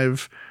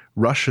 5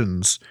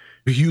 Russians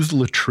use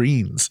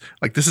latrines.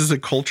 This is a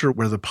culture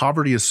where the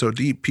poverty is so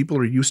deep, people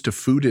are used to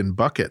food in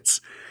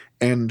buckets.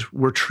 And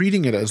we're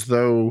treating it as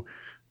though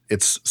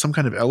it's some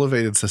kind of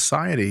elevated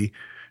society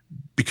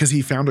because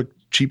he found a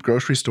cheap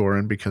grocery store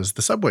and because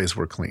the subways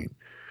were clean.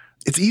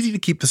 It's easy to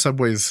keep the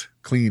subways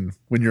clean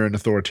when you're an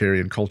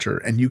authoritarian culture,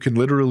 and you can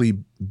literally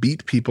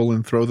beat people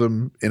and throw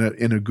them in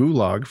a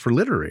gulag for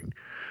littering.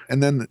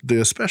 And then the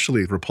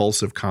especially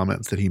repulsive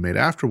comments that he made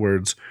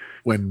afterwards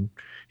when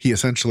he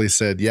essentially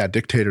said, yeah,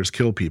 dictators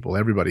kill people.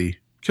 Everybody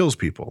kills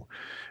people.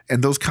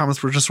 And those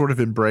comments were just sort of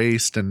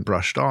embraced and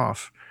brushed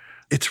off.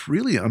 It's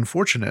really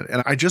unfortunate.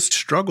 And I just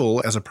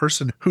struggle as a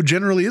person who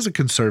generally is a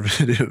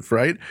conservative,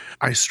 right?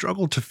 I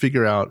struggle to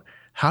figure out,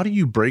 how do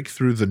you break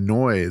through the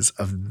noise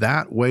of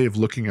that way of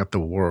looking at the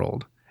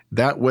world,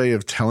 that way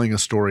of telling a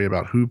story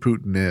about who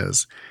Putin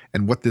is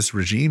and what this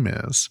regime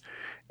is?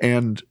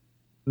 And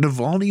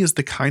Navalny is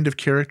the kind of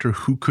character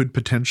who could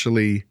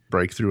potentially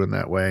break through in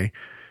that way,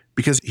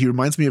 because he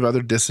reminds me of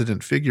other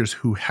dissident figures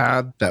who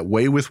had that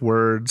way with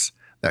words,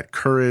 that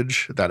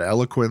courage, that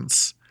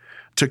eloquence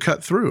to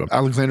cut through.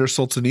 Alexander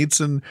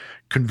Solzhenitsyn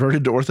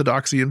converted to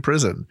Orthodoxy in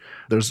prison.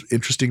 There's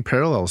interesting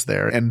parallels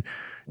there. And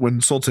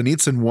when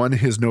Solzhenitsyn won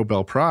his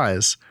Nobel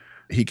Prize,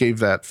 he gave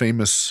that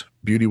famous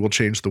 "Beauty will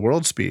change the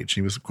world" speech.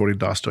 He was quoting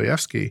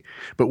Dostoevsky.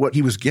 But what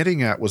he was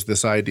getting at was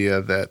this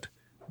idea that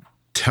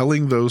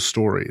telling those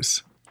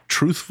stories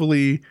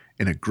truthfully,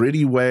 in a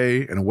gritty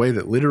way, in a way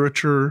that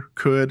literature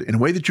could, in a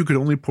way that you could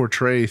only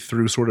portray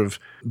through sort of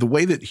the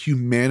way that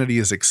humanity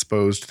is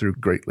exposed through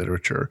great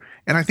literature.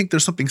 And I think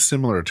there's something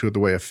similar to the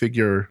way a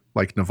figure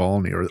like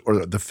Navalny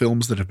or the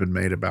films that have been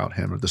made about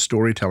him or the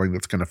storytelling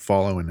that's going to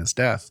follow in his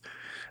death,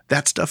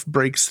 that stuff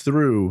breaks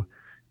through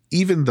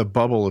even the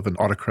bubble of an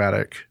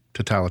autocratic,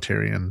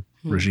 totalitarian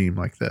regime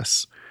like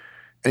this.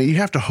 And you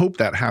have to hope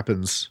that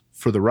happens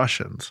for the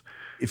Russians.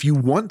 If you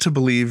want to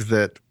believe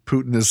that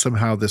Putin is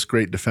somehow this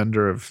great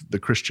defender of the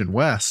Christian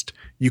West,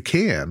 you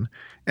can,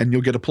 and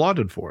you'll get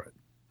applauded for it.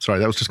 Sorry,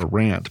 that was just a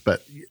rant,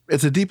 but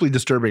it's a deeply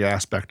disturbing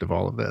aspect of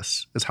all of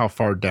this, is how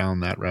far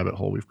down that rabbit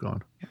hole we've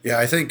gone. Yeah,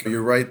 I think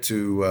you're right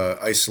to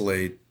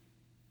isolate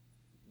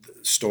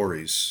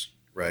stories,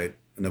 right?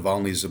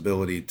 Navalny's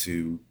ability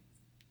to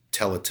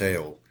tell a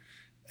tale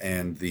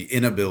and the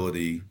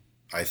inability,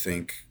 I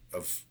think,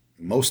 of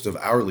most of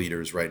our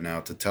leaders right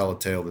now to tell a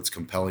tale that's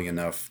compelling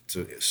enough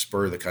to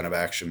spur the kind of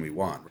action we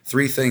want.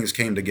 3 things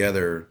came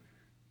together,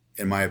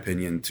 in my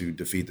opinion, to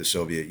defeat the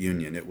Soviet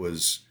Union. It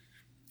was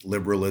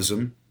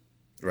liberalism,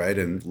 right,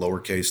 and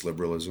lowercase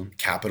liberalism,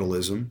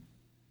 capitalism,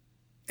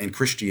 and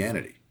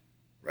Christianity,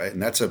 right?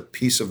 And that's a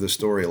piece of the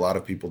story a lot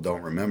of people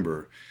don't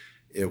remember,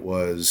 It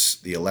was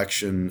the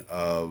election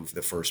of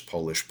the first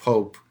Polish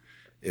Pope.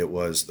 It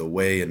was the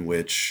way in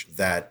which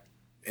that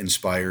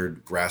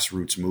inspired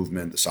grassroots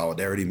movement, the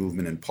Solidarity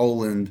movement in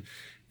Poland,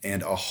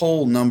 and a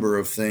whole number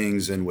of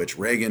things in which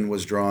Reagan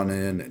was drawn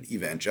in and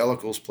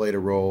evangelicals played a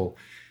role.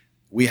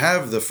 We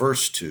have the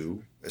first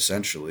two,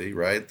 essentially,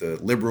 right? The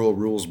liberal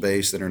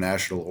rules-based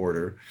international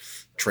order,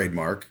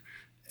 trademark,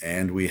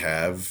 and we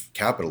have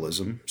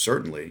capitalism,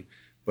 certainly.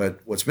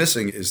 But what's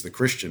missing is the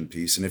Christian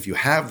piece. And if you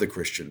have the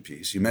Christian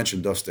piece, you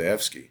mentioned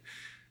Dostoevsky,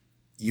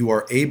 you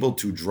are able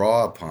to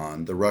draw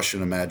upon the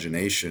Russian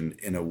imagination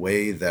in a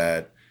way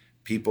that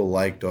people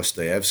like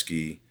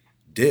Dostoevsky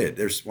did.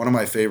 There's one of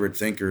my favorite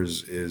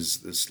thinkers is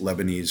this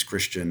Lebanese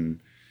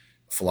Christian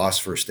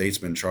philosopher,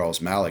 statesman,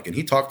 Charles Malik, and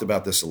he talked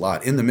about this a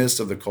lot in the midst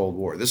of the Cold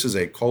War. This is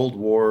a Cold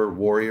War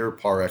warrior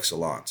par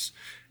excellence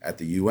at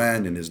the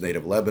UN, in his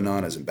native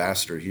Lebanon, as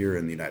ambassador here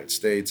in the United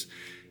States.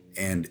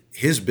 And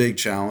his big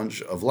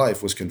challenge of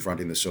life was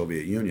confronting the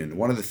Soviet Union.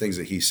 One of the things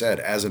that he said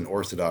as an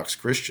Orthodox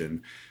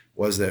Christian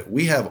was that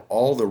we have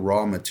all the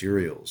raw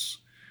materials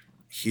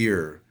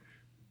here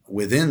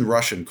within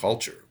Russian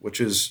culture,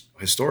 which is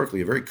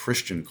historically a very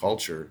Christian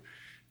culture,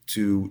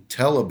 to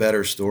tell a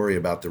better story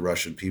about the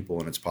Russian people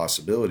and its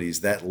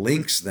possibilities that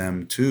links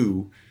them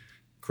to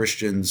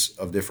Christians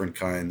of different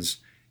kinds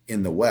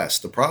in the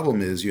West. The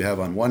problem is you have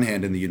on one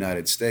hand in the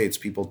United States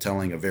people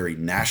telling a very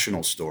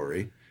national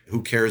story.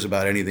 Who cares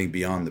about anything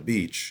beyond the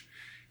beach?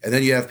 And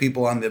then you have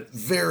people on the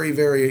very,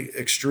 very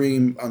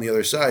extreme on the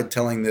other side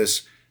telling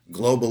this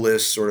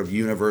globalist sort of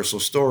universal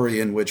story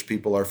in which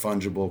people are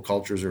fungible,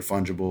 cultures are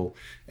fungible,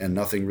 and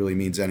nothing really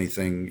means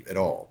anything at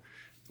all.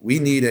 We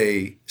need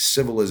a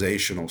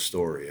civilizational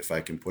story, if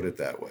I can put it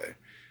that way,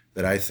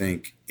 that I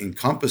think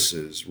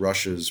encompasses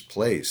Russia's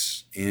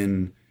place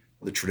in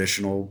the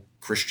traditional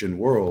Christian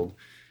world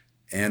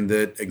and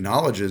that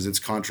acknowledges its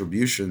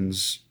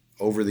contributions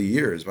over the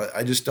years. But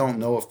I just don't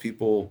know if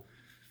people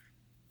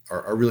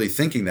are really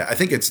thinking that. I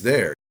think it's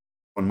there.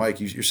 And Mike,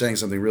 you're saying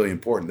something really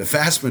important. The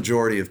vast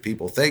majority of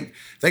people, thank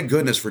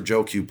goodness for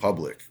Joe Q.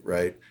 Public,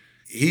 right?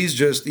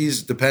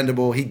 He's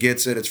dependable. He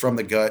gets it. It's from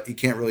the gut. He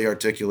can't really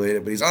articulate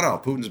it, but he's, oh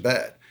no, Putin's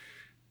bad.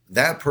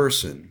 That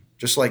person,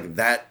 just like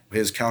that,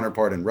 his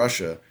counterpart in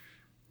Russia,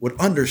 would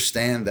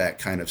understand that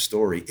kind of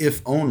story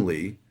if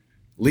only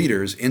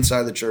leaders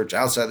inside the church,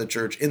 outside the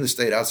church, in the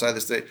state, outside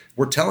the state,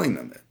 were telling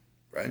them it,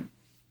 right?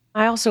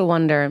 I also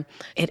wonder,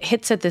 it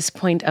hits at this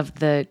point of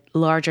the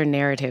larger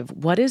narrative.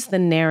 What is the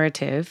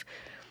narrative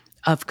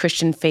of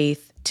Christian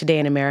faith today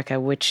in America,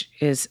 which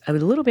is a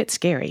little bit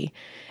scary?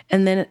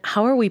 And then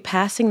how are we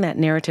passing that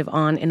narrative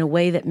on in a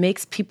way that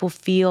makes people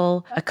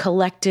feel a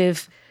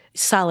collective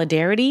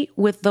solidarity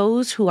with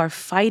those who are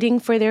fighting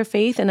for their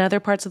faith in other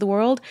parts of the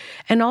world,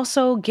 and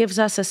also gives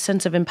us a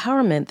sense of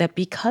empowerment that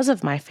because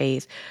of my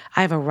faith,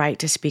 I have a right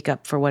to speak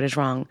up for what is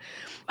wrong?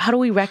 How do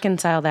we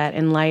reconcile that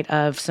in light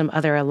of some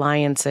other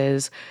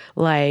alliances,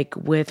 like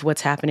with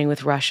what's happening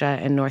with Russia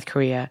and North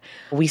Korea?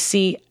 We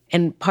see,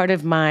 and part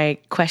of my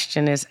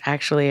question is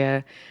actually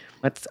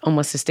it's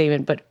almost a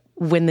statement, but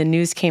when the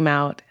news came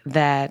out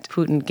that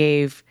Putin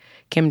gave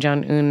Kim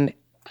Jong-un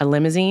a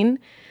limousine,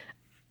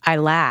 I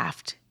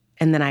laughed.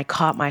 And then I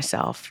caught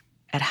myself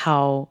at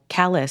how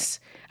callous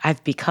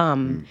I've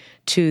become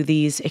to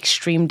these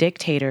extreme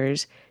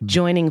dictators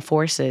joining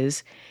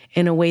forces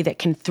in a way that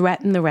can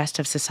threaten the rest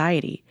of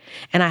society.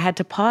 And I had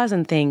to pause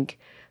and think,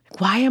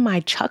 why am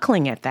I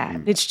chuckling at that?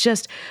 It's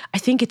just, I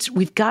think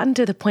we've gotten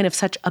to the point of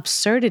such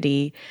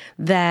absurdity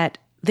that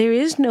there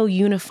is no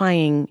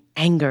unifying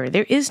anger.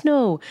 There is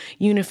no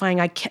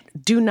unifying,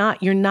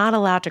 you're not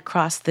allowed to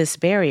cross this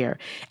barrier.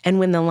 And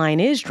when the line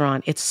is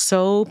drawn, it's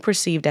so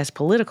perceived as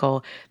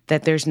political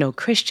that there's no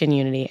Christian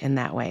unity in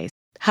that way.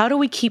 How do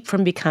we keep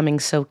from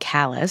becoming so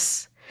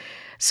callous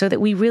so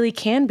that we really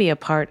can be a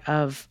part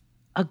of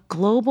a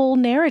global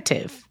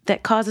narrative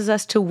that causes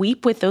us to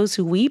weep with those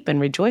who weep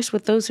and rejoice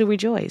with those who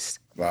rejoice?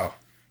 Wow.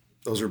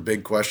 Those are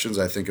big questions.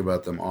 I think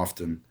about them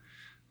often.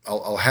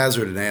 I'll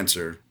hazard an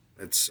answer.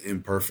 It's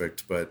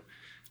imperfect, but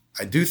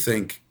I do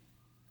think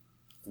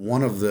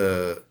one of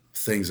the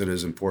things that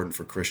is important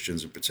for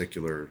Christians in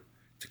particular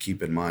to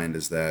keep in mind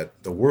is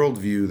that the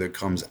worldview that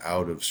comes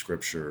out of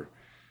Scripture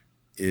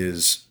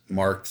is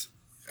marked,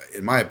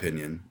 in my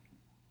opinion,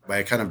 by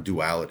a kind of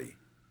duality,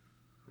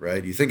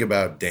 right? You think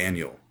about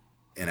Daniel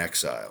in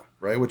exile,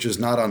 right, which is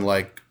not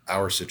unlike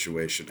our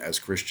situation as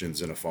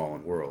Christians in a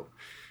fallen world.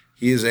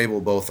 He is able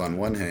both on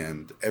one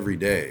hand, every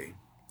day,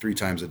 3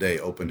 times a day,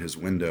 open his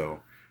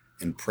window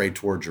and pray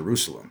toward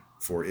Jerusalem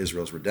for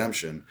Israel's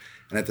redemption,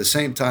 and at the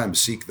same time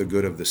seek the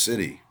good of the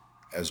city,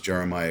 as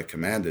Jeremiah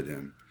commanded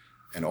him,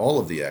 and all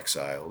of the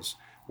exiles,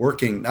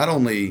 working not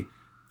only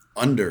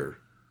under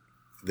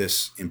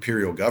this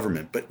imperial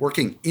government, but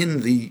working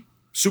in the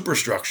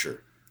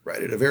superstructure,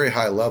 right, at a very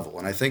high level.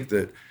 And I think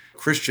that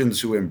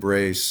Christians who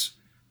embrace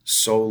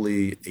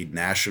solely a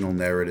national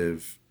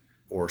narrative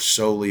or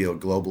solely a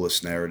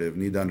globalist narrative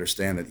need to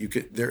understand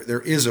that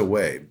there is a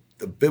way.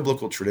 The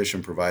biblical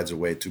tradition provides a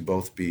way to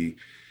both be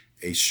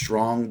a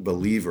strong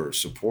believer,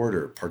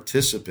 supporter,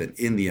 participant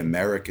in the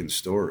American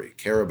story,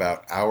 care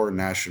about our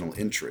national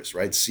interests,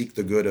 right? Seek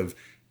the good of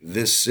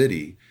this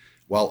city,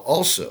 while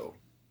also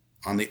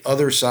on the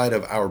other side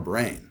of our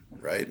brain,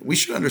 right? We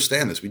should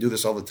understand this. We do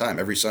this all the time.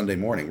 Every Sunday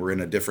morning, we're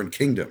in a different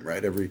kingdom,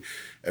 right?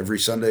 Every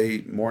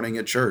Sunday morning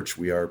at church,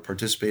 we are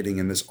participating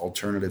in this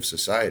alternative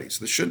society.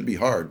 So this shouldn't be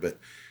hard, but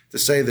to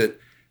say that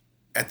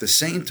at the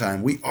same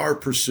time, we are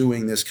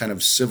pursuing this kind of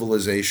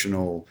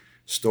civilizational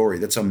story.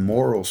 That's a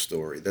moral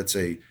story. It's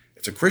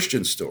a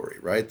Christian story,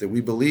 right? That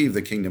we believe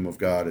the kingdom of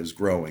God is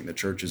growing, the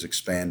church is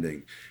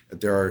expanding,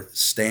 that there are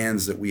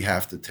stands that we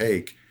have to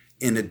take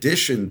in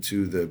addition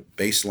to the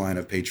baseline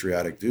of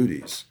patriotic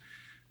duties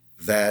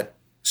that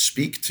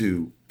speak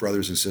to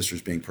brothers and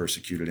sisters being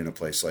persecuted in a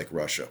place like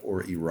Russia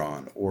or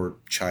Iran or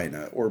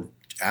China or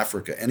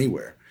Africa,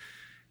 anywhere.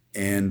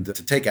 And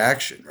to take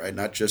action, right?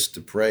 Not just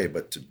to pray,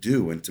 but to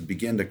do and to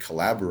begin to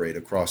collaborate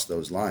across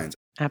those lines.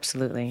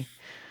 Absolutely.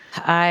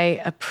 I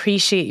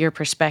appreciate your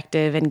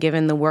perspective, and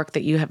given the work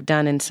that you have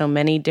done in so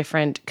many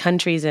different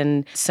countries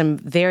and some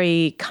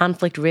very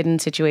conflict-ridden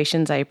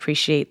situations, I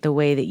appreciate the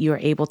way that you are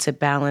able to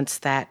balance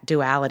that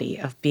duality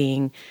of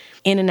being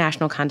in a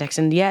national context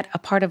and yet a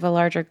part of a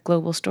larger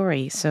global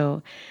story.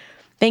 So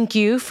thank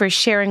you for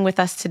sharing with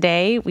us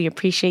today. We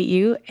appreciate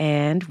you,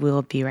 and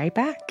we'll be right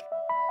back.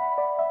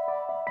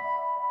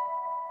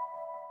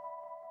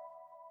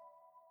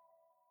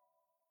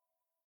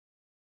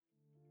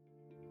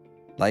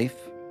 Life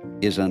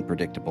is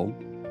unpredictable.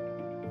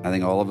 I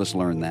think all of us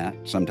learn that.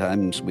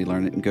 Sometimes we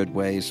learn it in good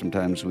ways.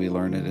 Sometimes we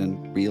learn it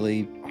in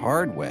really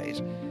hard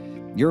ways.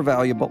 You're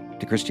valuable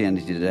to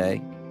Christianity Today,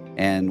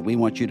 and we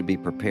want you to be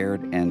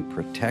prepared and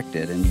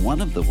protected. And one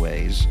of the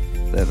ways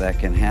that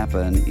can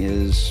happen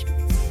is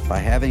by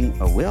having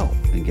a will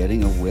and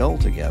getting a will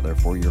together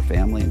for your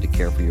family and to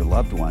care for your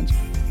loved ones.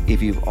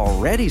 If you've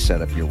already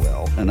set up your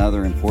will and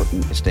other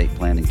important estate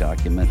planning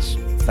documents,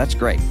 that's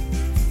great.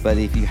 But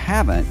if you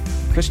haven't,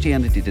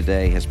 Christianity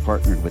Today has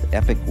partnered with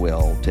Epic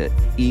Will to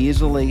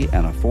easily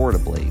and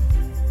affordably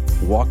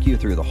walk you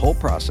through the whole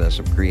process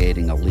of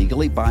creating a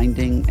legally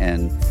binding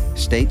and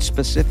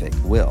state-specific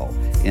will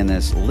in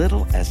as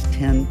little as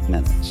 10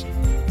 minutes.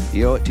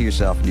 You owe it to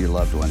yourself and your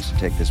loved ones to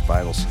take this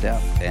vital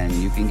step, and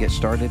you can get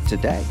started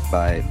today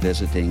by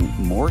visiting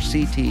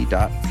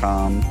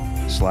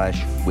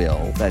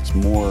morect.com/will. That's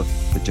more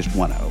with just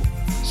one O.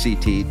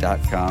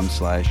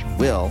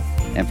 ct.com/will,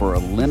 and for a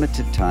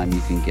limited time you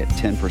can get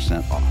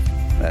 10% off.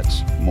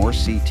 That's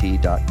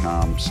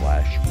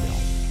morect.com/will.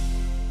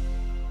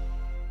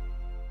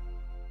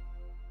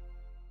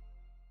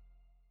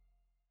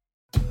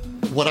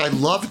 What I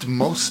loved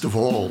most of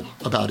all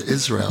about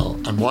Israel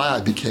and why I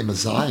became a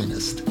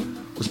Zionist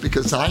was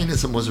because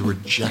Zionism was a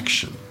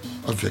rejection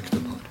of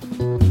victimhood.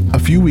 A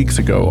few weeks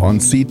ago on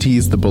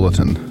CT's The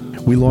Bulletin,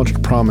 we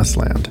launched Promised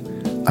Land,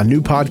 a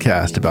new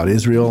podcast about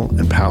Israel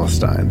and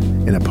Palestine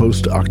in a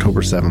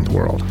post-October 7th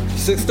world.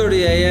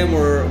 6:30 a.m.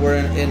 we're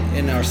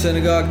in our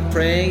synagogue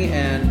praying,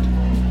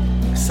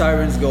 and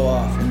sirens go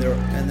off, and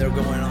they're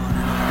going on.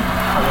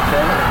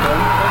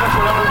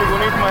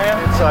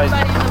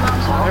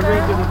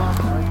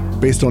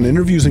 Based on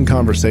interviews and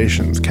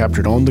conversations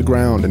captured on the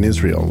ground in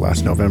Israel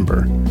last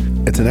November,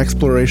 it's an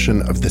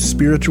exploration of the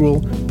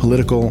spiritual,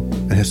 political,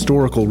 and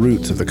historical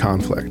roots of the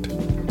conflict.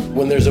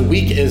 When there's a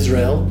weak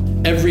Israel,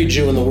 every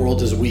Jew in the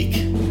world is weak.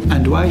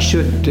 And why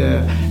should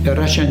a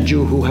Russian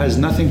Jew who has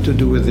nothing to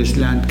do with this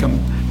land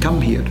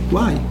come here?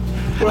 Why?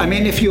 I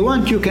mean, if you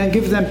want, you can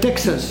give them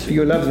Texas.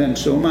 You love them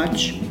so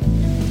much.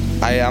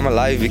 I am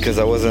alive because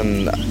I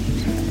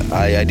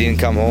didn't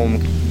come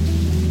home.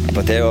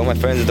 But all my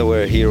friends that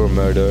were here were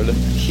murdered.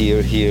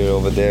 Here,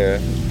 over there.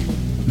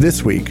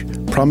 This week,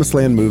 Promised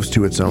Land moves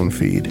to its own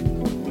feed.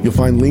 You'll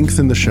find links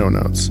in the show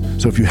notes,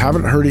 so if you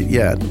haven't heard it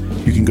yet,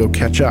 you can go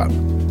catch up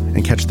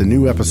and catch the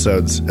new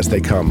episodes as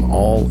they come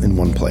all in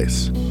one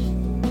place.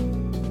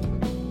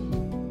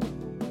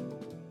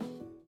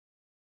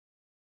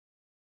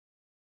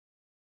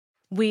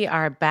 We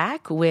are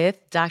back with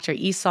Dr.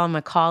 Esau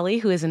McCaulley,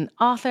 who is an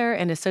author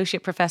and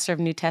associate professor of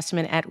New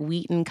Testament at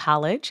Wheaton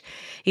College.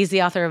 He's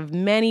the author of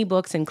many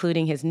books,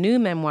 including his new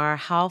memoir,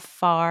 How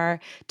Far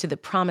to the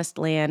Promised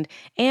Land,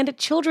 and a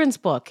children's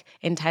book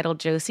entitled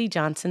Josie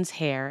Johnson's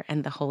Hair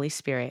and the Holy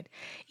Spirit.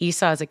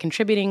 Esau is a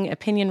contributing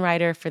opinion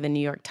writer for the New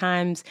York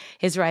Times.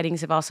 His writings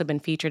have also been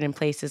featured in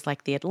places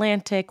like The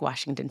Atlantic,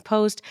 Washington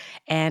Post,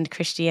 and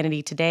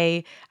Christianity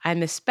Today.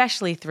 I'm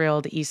especially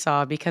thrilled,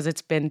 Esau, because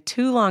it's been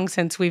too long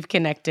since we've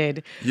connected.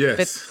 Yes.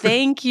 But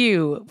thank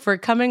you for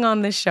coming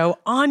on this show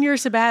on your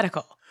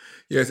sabbatical.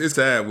 Yes, it's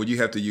sad when you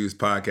have to use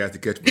podcasts to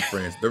catch up with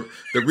friends. The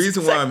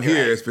reason why I'm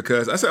here is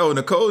because I said, "Oh,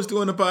 Nicole's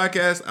doing the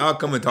podcast. I'll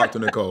come and talk to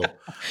Nicole."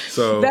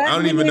 So I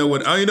don't even know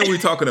what we're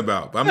talking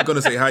about. But I'm going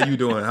to say, "How you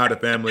doing? How the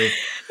family?"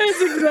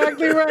 That's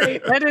exactly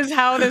right. That is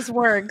how this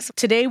works.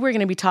 Today we're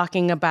going to be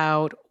talking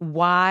about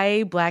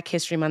why Black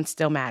History Month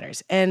still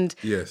matters. And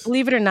yes,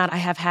 believe it or not, I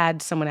have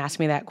had someone ask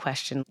me that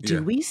question.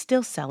 Do we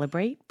still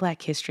celebrate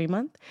Black History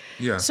Month?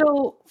 Yeah.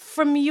 So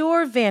from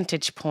your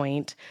vantage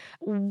point,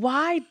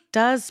 why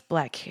does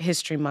Black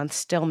History Month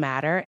still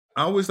matter?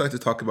 I always like to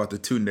talk about the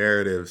two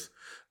narratives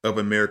of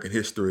American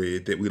history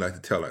that we like to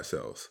tell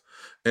ourselves.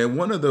 And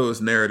one of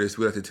those narratives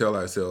we like to tell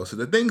ourselves is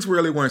that things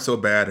really weren't so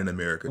bad in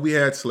America. We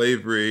had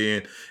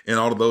slavery and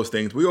all of those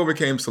things. We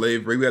overcame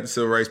slavery. We had the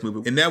Civil Rights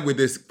Movement. And now we're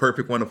this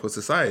perfect, wonderful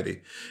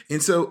society.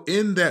 And so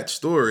in that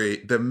story,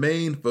 the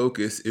main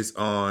focus is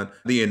on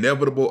the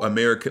inevitable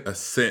American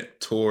ascent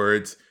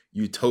towards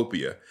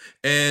utopia.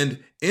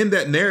 And in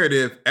that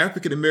narrative,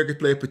 African Americans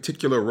play a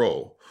particular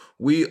role.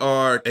 We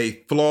are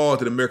a flaw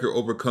that America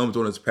overcomes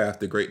on its path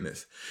to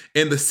greatness.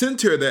 And the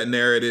center of that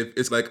narrative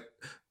is like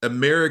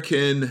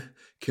American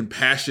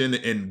compassion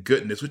and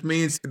goodness, which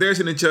means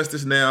there's an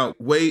injustice now,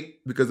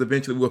 wait, because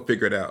eventually we'll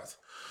figure it out.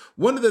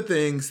 One of the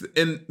things,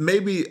 and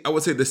maybe I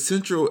would say the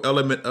central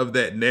element of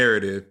that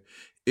narrative,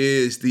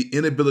 is the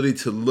inability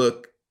to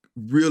look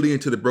really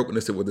into the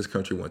brokenness of what this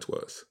country once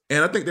was.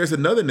 And I think there's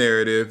another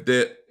narrative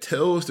that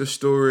tells the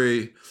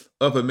story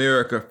of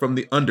America from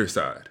the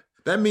underside.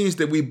 That means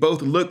that we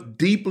both look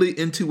deeply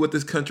into what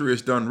this country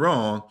has done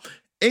wrong,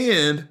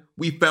 and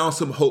we found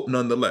some hope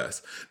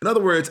nonetheless. In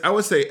other words, I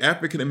would say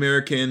African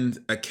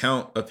American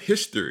account of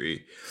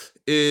history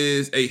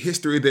is a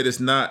history that is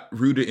not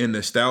rooted in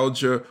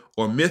nostalgia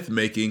or myth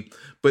making,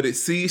 but it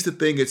sees the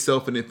thing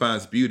itself and it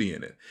finds beauty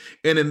in it.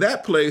 And in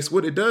that place,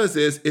 what it does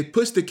is it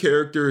puts the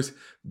characters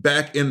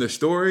back in the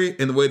story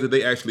in the way that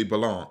they actually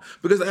belong.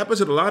 Because it happens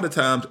that a lot of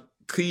times,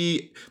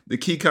 the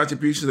key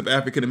contributions of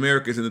African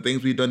Americans and the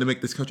things we've done to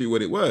make this country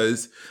what it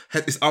was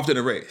is often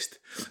erased.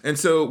 And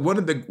so one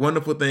of the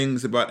wonderful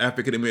things about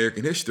African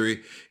American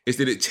history is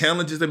that it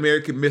challenges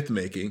American myth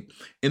making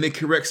and it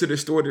corrects a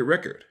distorted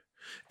record.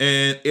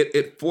 And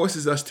it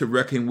forces us to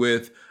reckon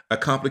with a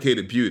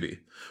complicated beauty.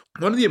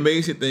 One of the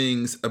amazing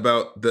things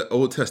about the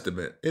Old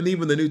Testament and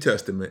even the New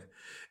Testament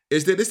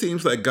is that it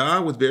seems like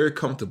God was very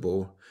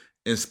comfortable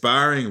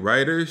inspiring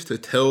writers to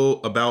tell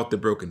about the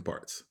broken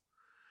parts.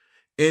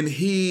 And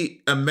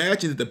he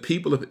imagined that the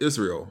people of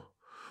Israel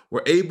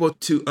were able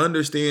to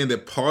understand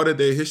that part of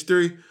their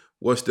history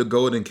was the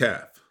golden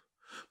calf.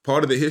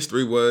 Part of the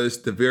history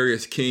was the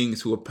various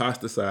kings who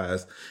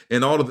apostatized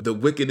and all of the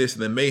wickedness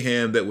and the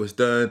mayhem that was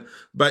done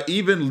by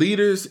even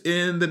leaders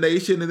in the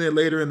nation and then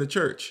later in the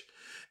church.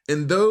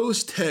 And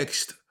those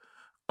texts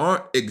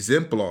aren't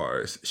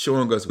exemplars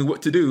showing us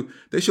what to do.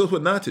 They show us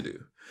what not to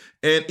do.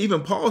 And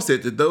even Paul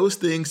said that those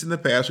things in the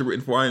past were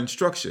written for our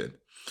instruction.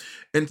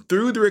 And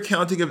through the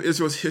recounting of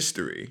Israel's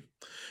history,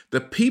 the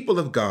people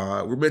of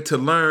God were meant to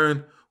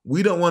learn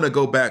we don't want to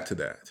go back to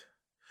that.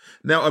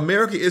 Now,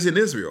 America isn't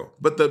Israel,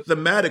 but the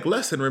thematic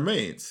lesson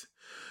remains.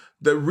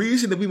 The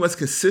reason that we must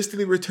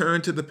consistently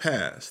return to the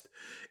past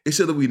is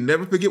so that we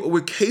never forget what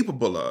we're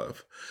capable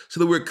of, so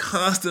that we're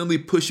constantly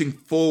pushing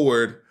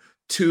forward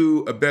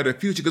to a better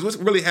future. Because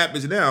what really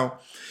happens now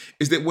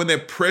is that when there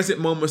are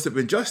present moments of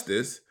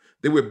injustice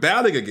that we're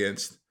battling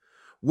against,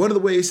 one of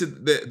the ways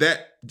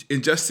that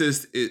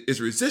injustice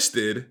is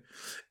resisted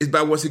is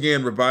by, once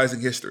again, revising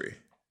history.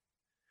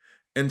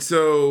 And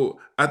so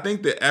I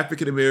think that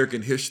African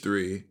American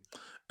history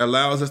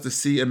allows us to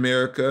see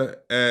America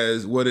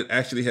as what it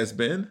actually has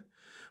been,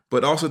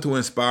 but also to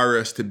inspire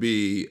us to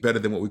be better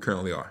than what we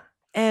currently are.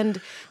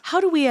 And how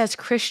do we as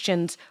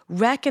Christians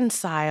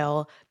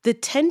reconcile the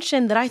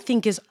tension that I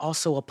think is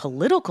also a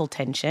political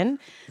tension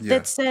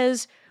that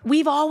says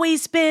we've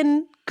always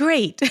been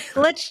great.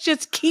 Let's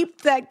just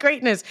keep that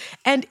greatness.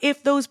 And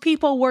if those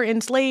people were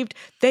enslaved,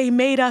 they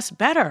made us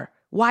better.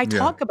 Why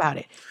talk about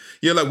it?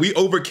 Yeah, like we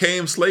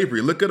overcame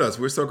slavery. Look at us.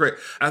 We're so great.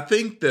 I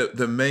think that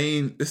the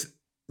main,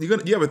 you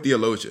have a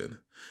theologian.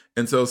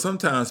 And so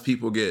sometimes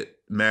people get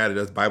mad at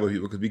us Bible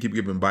people because we keep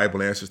giving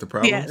Bible answers to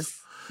problems.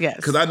 Yes.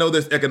 Because I know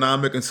there's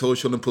economic and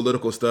social and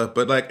political stuff,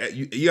 but like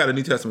you got a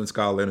New Testament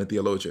scholar and a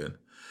theologian.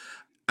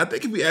 I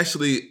think if we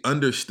actually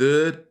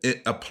understood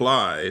and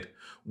applied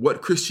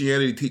what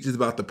Christianity teaches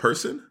about the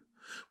person,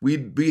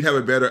 we'd have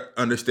a better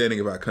understanding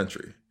of our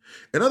country.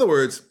 In other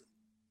words,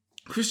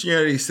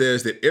 Christianity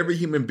says that every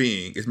human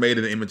being is made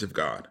in the image of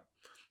God.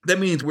 That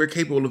means we're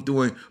capable of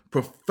doing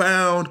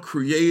profound,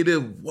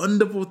 creative,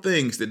 wonderful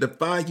things that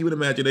defy human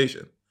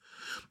imagination.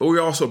 But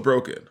we're also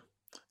broken.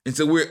 And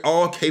so we're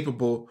all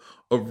capable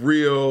of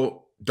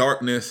real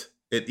darkness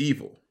and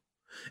evil.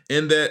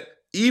 And that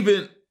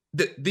even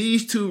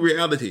these two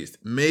realities,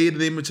 made in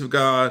the image of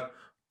God,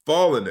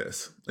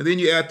 fallenness, and then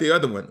you add the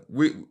other one,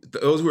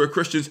 those who are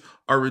Christians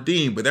are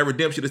redeemed, but that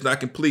redemption is not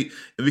complete,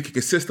 and we can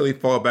consistently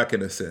fall back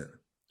into sin.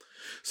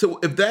 So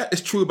if that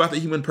is true about the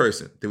human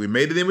person, that we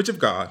made in the image of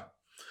God,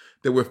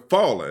 that we're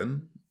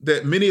fallen,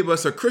 that many of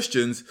us are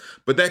Christians,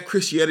 but that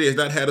Christianity has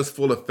not had its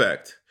full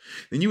effect,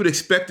 then you would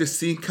expect to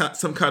see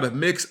some kind of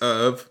mix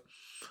of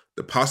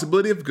the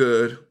possibility of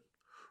good,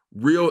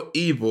 real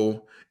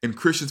evil, and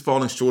Christians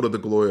falling short of the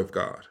glory of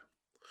God.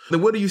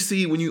 Then what do you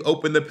see when you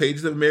open the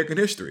pages of American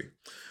history?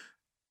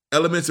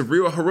 Elements of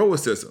real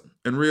heroism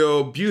and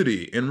real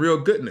beauty and real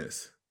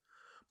goodness,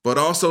 but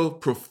also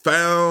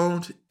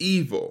profound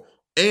evil,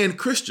 and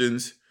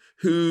Christians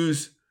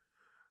whose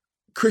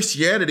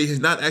Christianity has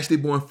not actually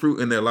borne fruit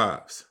in their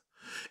lives.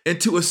 And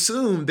to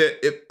assume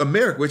that if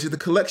America, which is the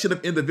collection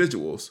of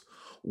individuals,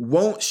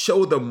 won't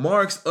show the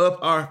marks of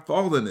our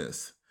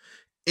fallenness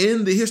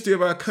in the history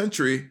of our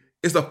country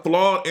is a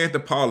flawed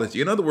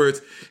anthropology. In other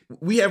words,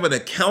 we have an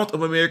account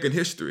of American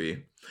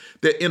history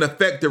that in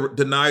effect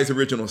denies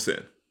original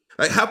sin.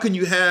 Like how can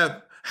you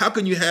have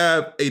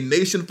a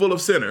nation full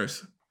of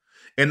sinners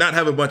and not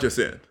have a bunch of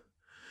sin?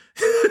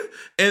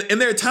 and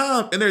there are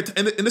times, and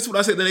this is what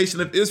I say the nation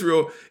of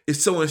Israel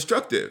is so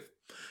instructive.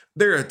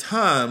 There are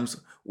times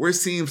where it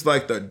seems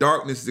like the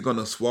darkness is going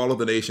to swallow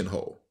the nation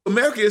whole.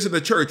 America isn't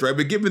the church, right?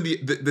 But given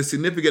the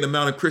significant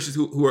amount of Christians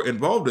who are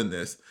involved in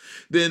this,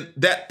 then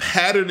that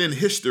pattern in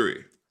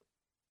history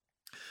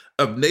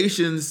of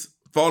nations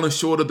falling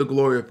short of the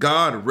glory of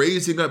God,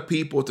 raising up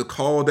people to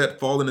call that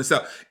fallenness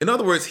out. In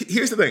other words,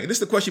 here's the thing. This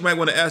is the question you might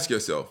want to ask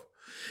yourself.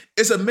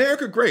 Is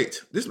America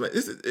great?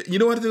 You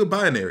know what to do with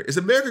binary. Is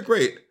America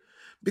great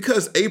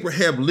because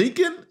Abraham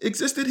Lincoln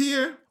existed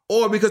here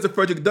or because of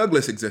Frederick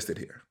Douglass existed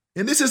here?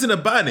 And this isn't a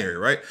binary,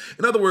 right?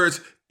 In other words,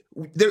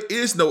 there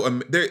is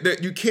no,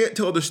 you can't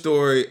tell the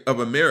story of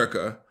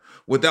America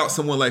without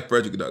someone like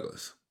Frederick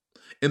Douglass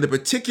and the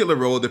particular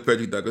role that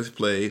Frederick Douglass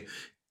played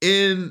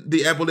in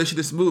the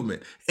abolitionist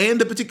movement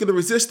and the particular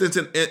resistance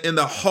and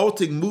the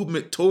halting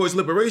movement towards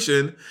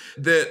liberation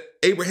that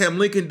Abraham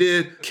Lincoln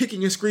did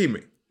kicking and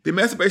screaming. The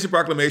Emancipation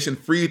Proclamation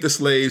freed the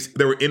slaves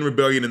that were in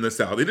rebellion in the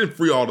South. They didn't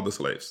free all of the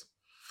slaves.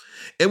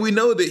 And we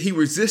know that he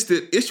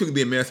resisted issuing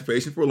the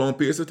emancipation for long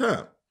periods of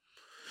time.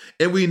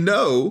 And we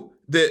know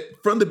that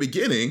from the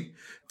beginning,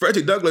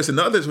 Frederick Douglass and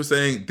others were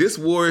saying this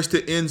war is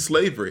to end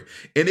slavery.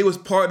 And it was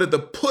part of the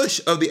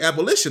push of the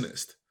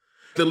abolitionists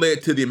that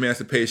led to the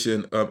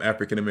emancipation of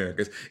African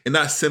Americans, and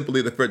not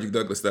simply the Frederick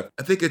Douglass stuff.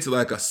 I think it's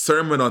like a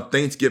sermon on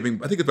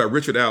Thanksgiving. I think it's by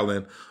Richard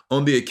Allen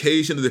on the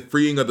occasion of the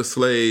freeing of the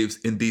slaves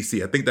in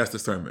D.C. I think that's the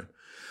sermon.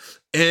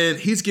 And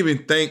he's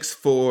giving thanks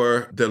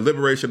for the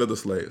liberation of the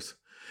slaves.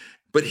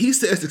 But he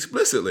says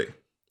explicitly,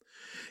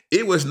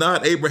 it was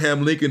not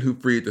Abraham Lincoln who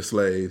freed the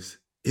slaves.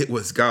 It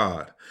was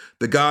God,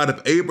 the God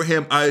of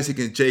Abraham, Isaac,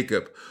 and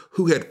Jacob,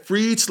 who had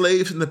freed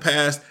slaves in the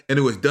past and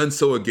who has done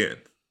so again.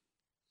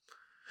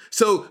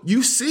 So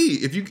you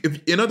see,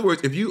 in other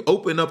words, if you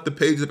open up the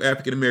pages of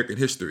African American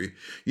history,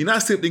 you're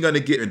not simply going to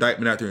get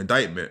indictment after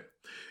indictment.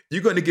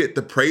 You're going to get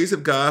the praise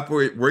of God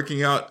for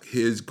working out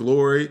his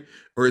glory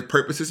or his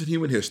purposes in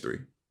human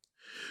history.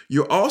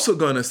 You're also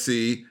going to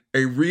see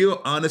a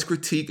real honest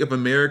critique of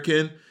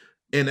American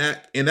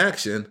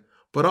inaction,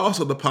 but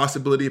also the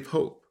possibility of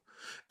hope.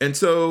 And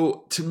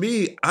so to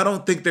me, I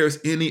don't think there's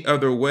any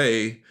other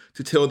way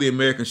to tell the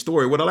American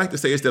story. What I like to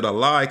say is that a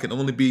lie can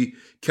only be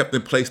kept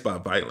in place by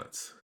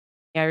violence.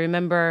 I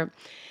remember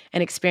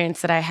an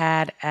experience that I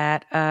had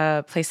at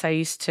a place I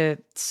used to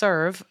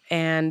serve,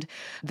 and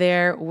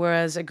there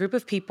was a group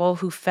of people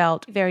who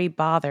felt very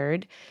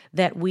bothered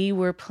that we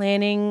were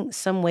planning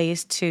some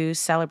ways to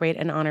celebrate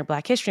and honor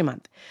Black History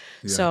Month.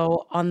 Yeah.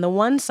 So on the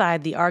one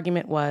side, the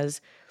argument was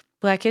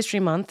Black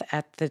History Month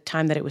at the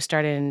time that it was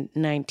started in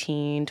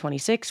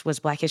 1926 was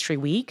Black History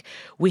Week.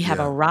 We have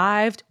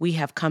arrived. We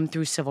have come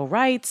through civil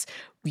rights.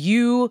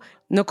 You,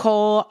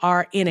 Nicole,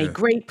 are in a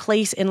great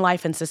place in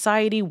life and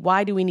society.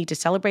 Why do we need to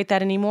celebrate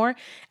that anymore?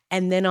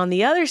 And then on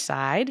the other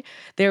side,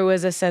 there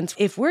was a sense,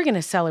 if we're going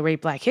to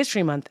celebrate Black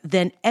History Month,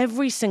 then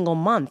every single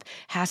month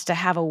has to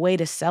have a way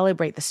to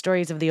celebrate the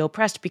stories of the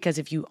oppressed, because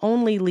if you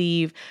only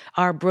leave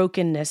our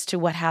brokenness to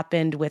what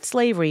happened with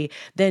slavery,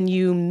 then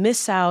you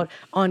miss out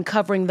on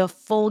covering the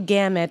full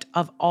gamut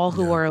of all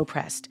who are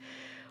oppressed.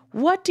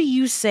 What do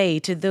you say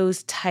to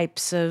those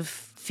types of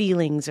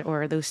feelings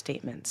or those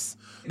statements?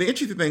 The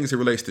interesting thing as it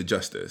relates to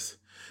justice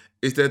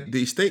is that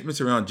the statements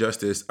around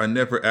justice are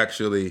never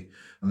actually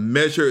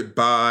measured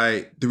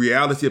by the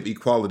reality of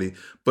equality,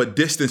 but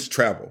distance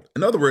traveled.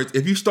 In other words,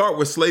 if you start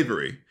with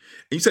slavery and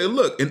you say,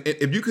 look, and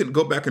if you can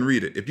go back and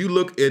read it, if you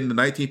look in the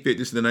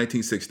 1950s and the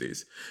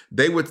 1960s,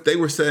 they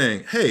were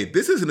saying, hey,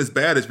 this isn't as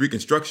bad as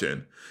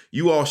Reconstruction.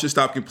 You all should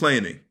stop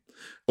complaining.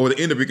 Or the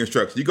end of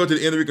Reconstruction. You go to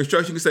the end of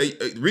Reconstruction, you can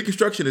say,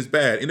 Reconstruction is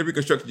bad. End of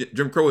Reconstruction,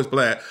 Jim Crow is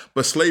bad,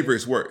 but slavery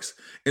is worse.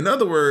 In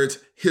other words,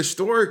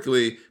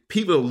 historically,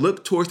 people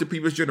look towards the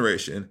previous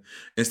generation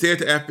and say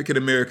to African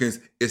Americans,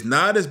 it's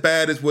not as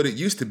bad as what it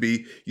used to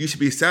be. You should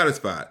be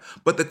satisfied.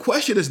 But the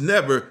question is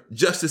never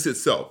justice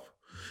itself.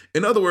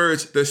 In other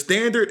words, the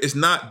standard is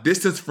not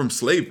distance from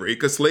slavery,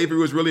 because slavery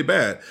was really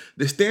bad.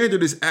 The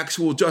standard is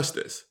actual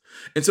justice.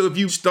 And so if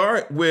you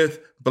start with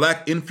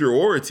Black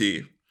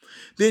inferiority,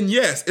 then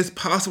yes, it's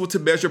possible to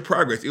measure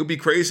progress. It would be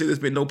crazy there's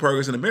been no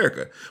progress in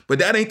America. But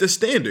that ain't the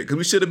standard, because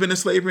we should have been in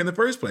slavery in the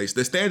first place.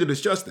 The standard is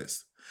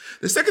justice.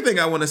 The second thing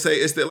I want to say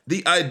is that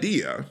the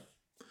idea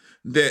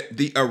that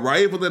the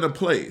arrival in a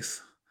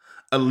place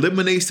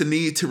eliminates the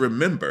need to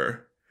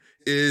remember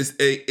is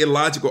an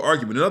illogical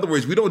argument. In other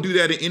words, we don't do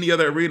that in any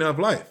other arena of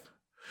life.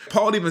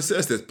 Paul even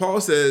says this.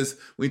 Paul says,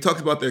 when he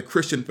talks about their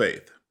Christian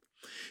faith,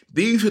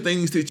 these are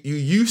things that you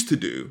used to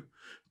do,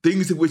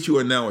 things of which you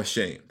are now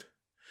ashamed.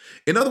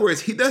 In other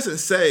words, he doesn't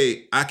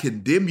say, I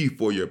condemn you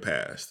for your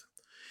past.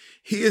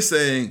 He is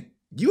saying,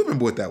 you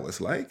remember what that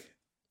was like.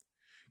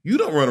 You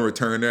don't want to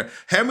return there.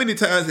 How many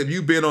times have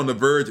you been on the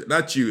verge?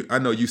 Not you, I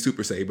know you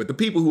super saved, but the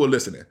people who are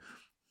listening.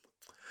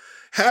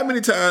 How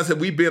many times have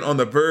we been on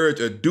the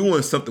verge of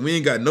doing something we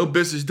ain't got no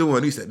business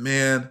doing? He said,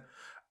 man,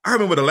 I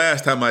remember the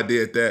last time I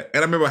did that,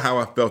 and I remember how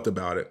I felt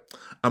about it.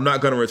 I'm not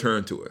going to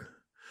return to it.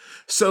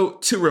 So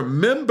to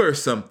remember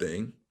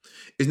something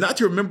is not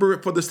to remember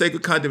it for the sake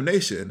of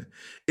condemnation.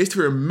 It's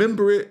to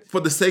remember it for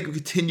the sake of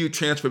continued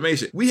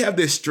transformation. We have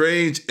this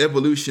strange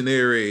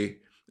evolutionary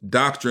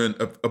doctrine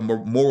of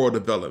moral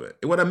development.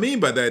 And what I mean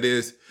by that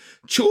is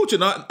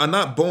children are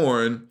not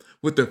born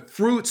with the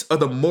fruits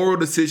of the moral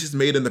decisions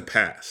made in the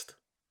past.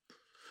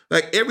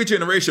 Like every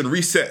generation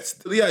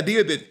resets. The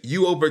idea that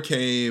you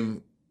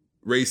overcame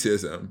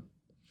racism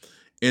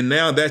and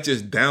now that's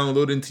just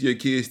downloaded into your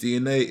kids'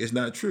 DNA is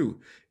not true.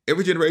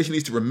 Every generation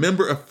needs to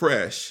remember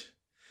afresh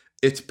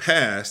its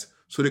past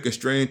so they can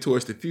strain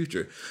towards the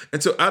future.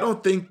 And so I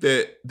don't think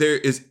that there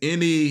is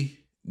any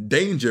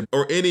danger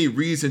or any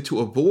reason to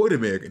avoid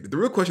American. The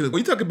real question is, when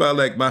you talk about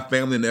like my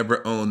family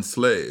never owned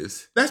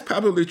slaves, that's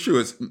probably true.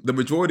 It's, the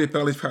majority of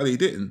families probably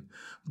didn't.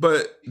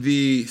 But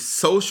the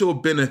social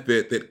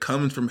benefit that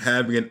comes from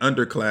having an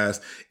underclass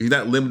is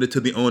not limited to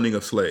the owning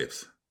of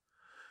slaves.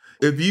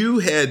 If you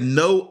had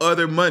no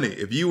other money,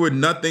 if you were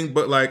nothing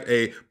but like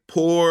a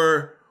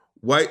poor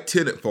white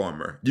tenant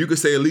farmer, you could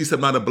say, at least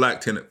I'm not a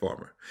black tenant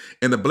farmer.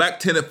 And the black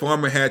tenant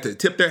farmer had to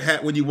tip their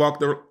hat when you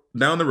walked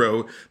down the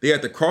road. They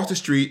had to cross the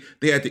street.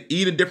 They had to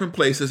eat in different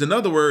places. In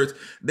other words,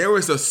 there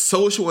was a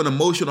social and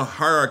emotional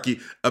hierarchy,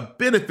 a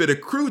benefit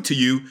accrued to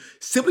you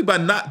simply by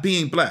not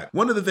being black.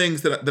 One of the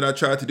things that I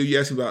tried to do, you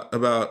asked me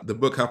about the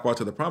book, How Far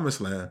to the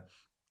Promised Land.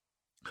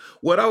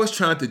 What I was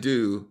trying to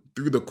do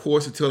through the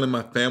course of telling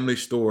my family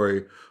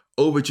story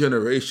over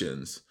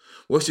generations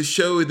was to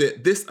show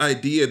that this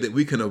idea that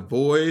we can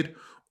avoid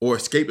or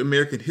escape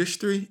American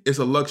history is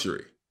a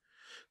luxury.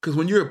 Because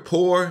when you're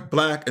poor,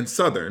 black, and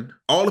Southern,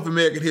 all of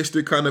American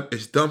history kind of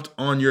is dumped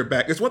on your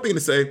back. It's one thing to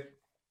say,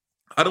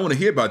 I don't want to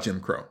hear about Jim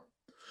Crow.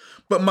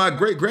 But my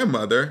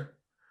great-grandmother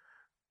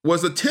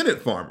was a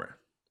tenant farmer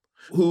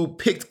who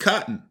picked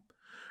cotton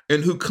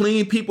and who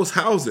cleaned people's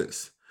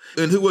houses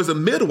and who was a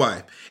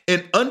midwife.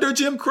 And under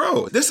Jim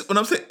Crow, when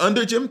I'm saying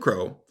under Jim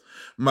Crow,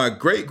 my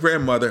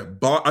great-grandmother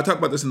bought, I talk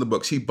about this in the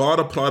book, she bought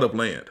a plot of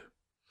land.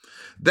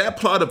 That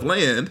plot of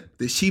land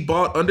that she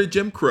bought under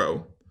Jim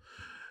Crow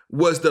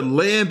was the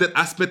land that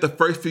I spent the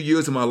first few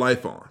years of my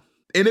life on.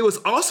 And it was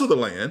also the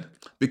land,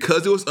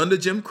 because it was under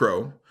Jim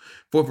Crow,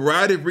 for a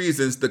variety of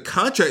reasons, the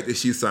contract that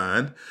she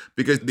signed,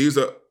 because these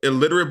are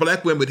illiterate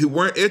black women who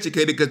weren't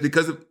educated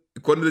because of,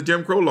 according to the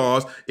Jim Crow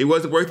laws, it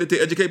wasn't worth it to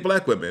educate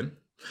black women.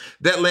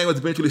 That land was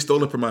eventually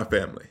stolen from my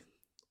family.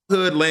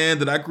 Hood land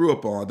that I grew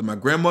up on, that my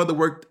grandmother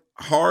worked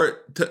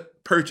hard to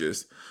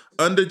purchase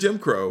under Jim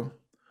Crow,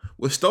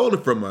 was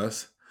stolen from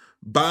us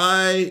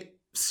by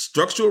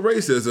structural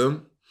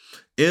racism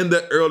in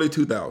the early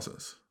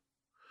 2000s.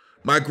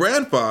 My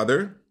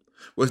grandfather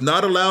was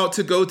not allowed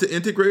to go to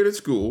integrated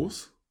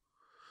schools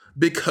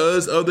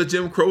because of the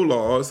Jim Crow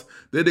laws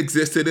that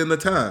existed in the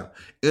time.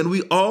 And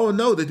we all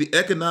know that the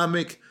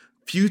economic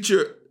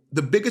future,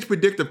 the biggest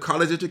predictor of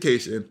college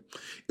education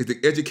is the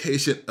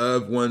education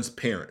of one's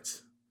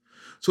parents.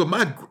 So if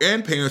my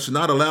grandparents were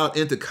not allowed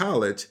into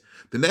college,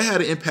 then that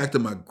had an impact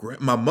on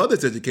my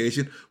mother's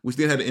education, which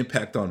then had an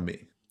impact on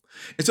me.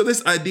 And so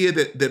this idea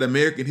that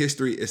American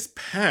history is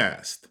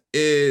past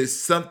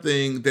is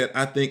something that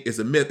I think is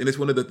a myth. And it's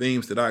one of the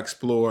themes that I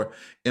explore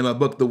in my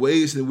book, the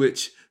ways in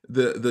which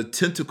the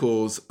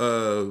tentacles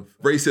of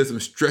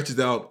racism stretches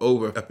out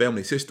over a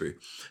family's history.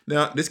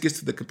 Now, this gets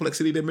to the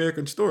complexity of the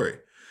American story.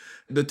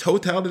 The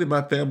totality of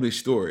my family's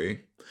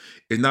story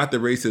is not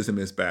that racism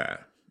is bad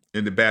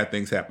and the bad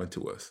things happen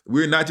to us.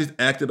 We're not just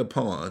acted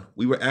upon,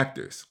 we were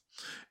actors.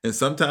 And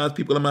sometimes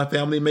people in my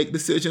family make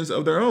decisions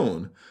of their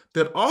own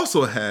that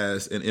also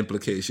has an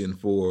implication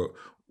for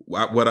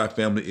what our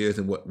family is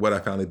and what our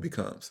family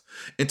becomes.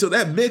 And so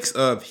that mix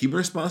of human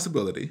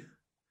responsibility,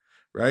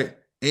 right,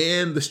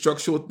 and the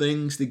structural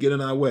things that get in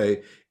our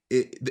way,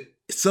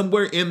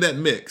 somewhere in that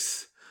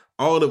mix,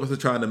 all of us are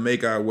trying to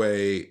make our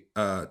way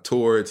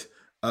towards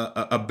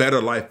a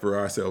better life for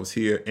ourselves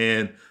here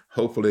and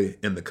hopefully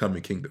in the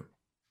coming kingdom.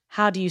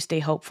 How do you stay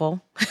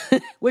hopeful?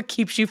 What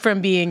keeps you from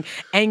being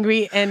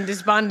angry and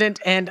despondent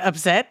and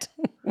upset?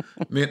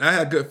 Man, I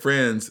had good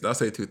friends. I'll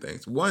say two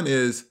things. One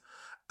is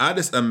I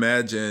just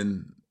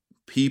imagine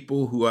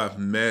people who I've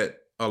met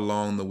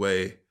along the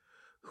way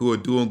who are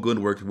doing good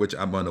work, which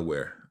I'm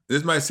unaware.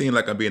 This might seem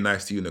like I'm being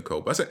nice to you, Nicole,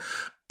 but I said,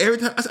 every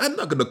time, I'm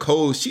not going to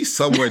Nicole, she's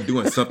somewhere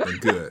doing something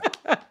good.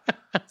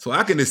 So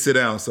I can just sit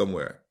down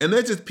somewhere. And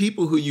they're just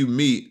people who you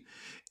meet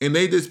and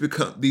they just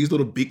become these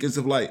little beacons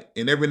of light.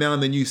 And every now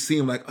and then you see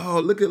them like, oh,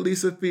 look at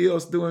Lisa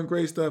Fields doing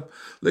great stuff.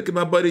 Look at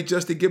my buddy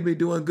Justin Gibney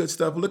doing good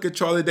stuff. Look at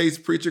Charlie Day's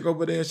preaching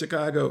over there in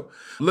Chicago.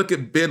 Look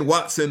at Ben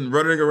Watson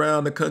running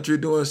around the country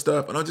doing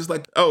stuff. And I'm just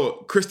like,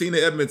 oh, Christina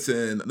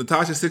Edmondson,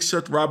 Natasha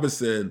Sixchurch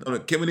Robinson,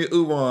 Kimberly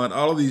Uwan,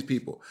 all of these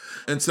people.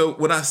 And so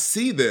when I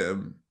see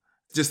them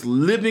just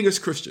living as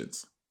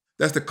Christians,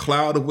 that's the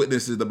cloud of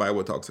witnesses the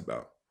Bible talks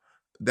about.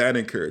 that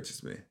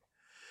encourages me.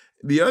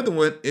 The other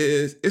one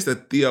is it's a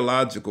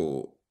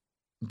theological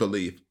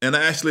belief. And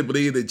I actually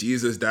believe that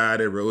Jesus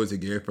died and rose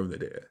again from the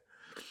dead.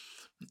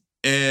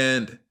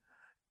 And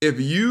if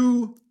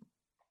you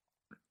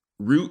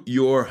root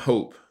your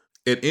hope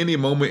at any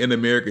moment in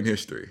American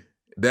history,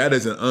 that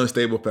is an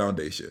unstable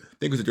foundation. I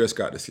think it was a Dred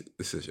Scott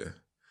decision.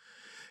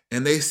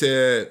 And they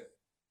said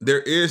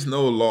there is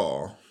no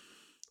law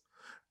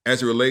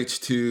as it relates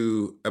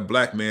to a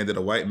black man that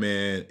a white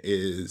man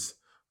is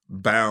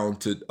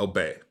bound to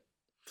obey.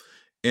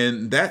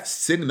 And that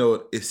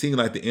signaled, it seemed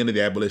like the end of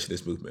the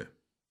abolitionist movement.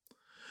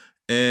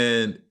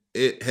 And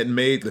it had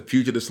made the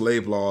fugitive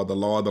slave law the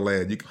law of the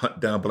land. You can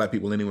hunt down black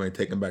people anywhere and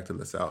take them back to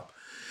the South.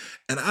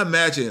 And I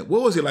imagine,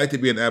 what was it like to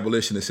be an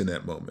abolitionist in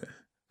that moment,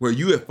 where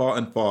you had fought,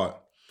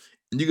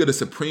 and you get a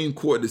Supreme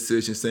Court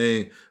decision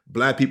saying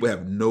black people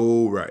have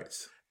no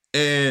rights.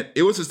 And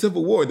it was a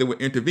civil war that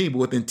would intervene, but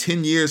within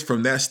 10 years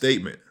from that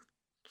statement,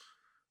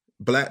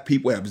 black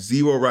people have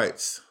zero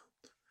rights.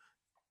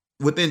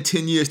 Within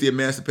 10 years, the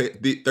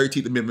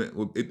 13th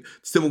Amendment,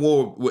 Civil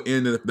War would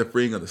end in the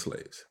freeing of the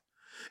slaves.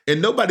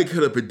 And nobody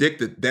could have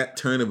predicted that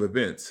turn of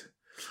events.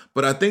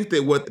 But I think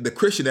that what the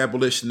Christian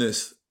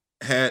abolitionists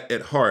had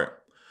at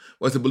heart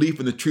was a belief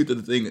in the truth of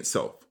the thing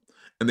itself,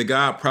 and that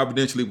God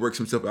providentially works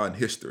himself out in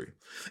history.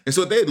 And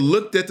so they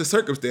looked at the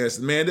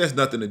circumstances. Man, there's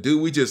nothing to do.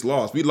 We just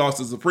lost. We lost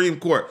the Supreme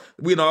Court.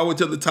 We all went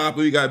to the top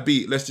and we got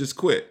beat. Let's just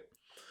quit.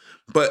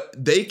 But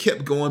they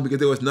kept going because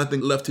there was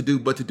nothing left to do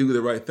but to do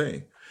the right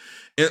thing.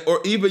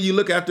 Or even you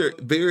look after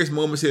various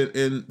moments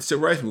in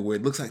civil rights movement where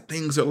it looks like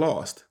things are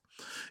lost.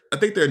 I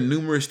think there are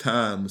numerous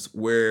times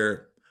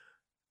where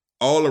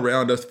all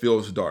around us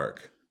feels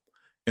dark,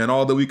 and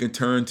all that we can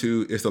turn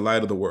to is the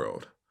light of the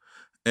world.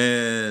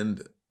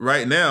 And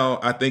right now,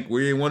 I think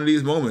we're in one of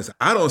these moments.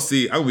 I'll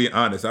be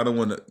honest, I don't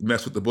want to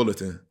mess with the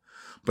bulletin,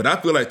 but I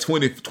feel like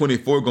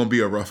 2024 is going to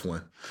be a rough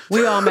one.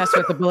 We all mess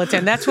with the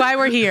bulletin. That's why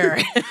we're here.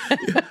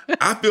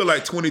 I feel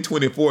like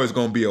 2024 is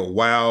going to be a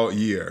wild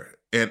year.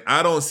 And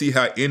I don't see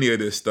how any of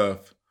this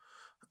stuff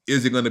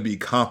is going to be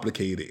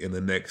complicated in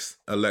the next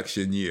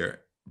election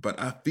year. But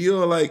I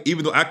feel like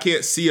even though I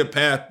can't see a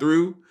path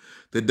through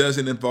that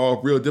doesn't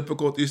involve real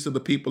difficulties to the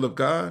people of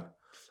God,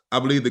 I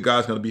believe that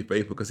God's going to be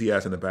faithful because he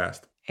has in the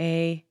past.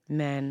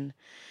 Amen.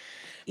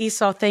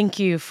 Esau, thank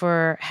you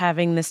for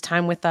having this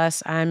time with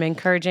us. I'm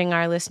encouraging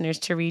our listeners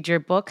to read your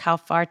book, How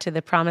Far to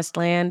the Promised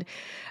Land,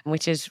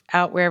 which is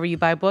out wherever you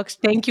buy books.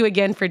 Thank you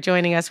again for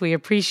joining us. We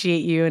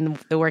appreciate you and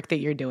the work that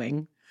you're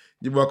doing.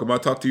 You're welcome. I'll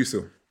talk to you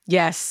soon.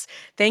 Yes.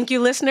 Thank you,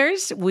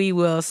 listeners. We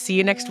will see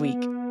you next week.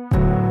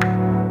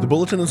 The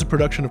Bulletin is a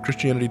production of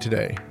Christianity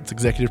Today. It's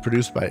executive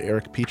produced by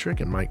Eric Petrick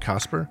and Mike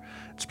Cosper.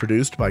 It's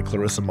produced by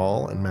Clarissa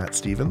Mall and Matt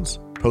Stevens.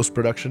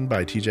 Post-production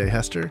by TJ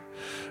Hester.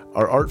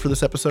 Our art for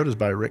this episode is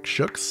by Rick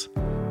Shooks.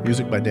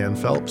 Music by Dan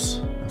Phelps.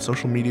 And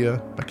social media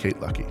by Kate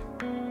Lucky.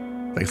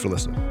 Thanks for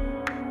listening.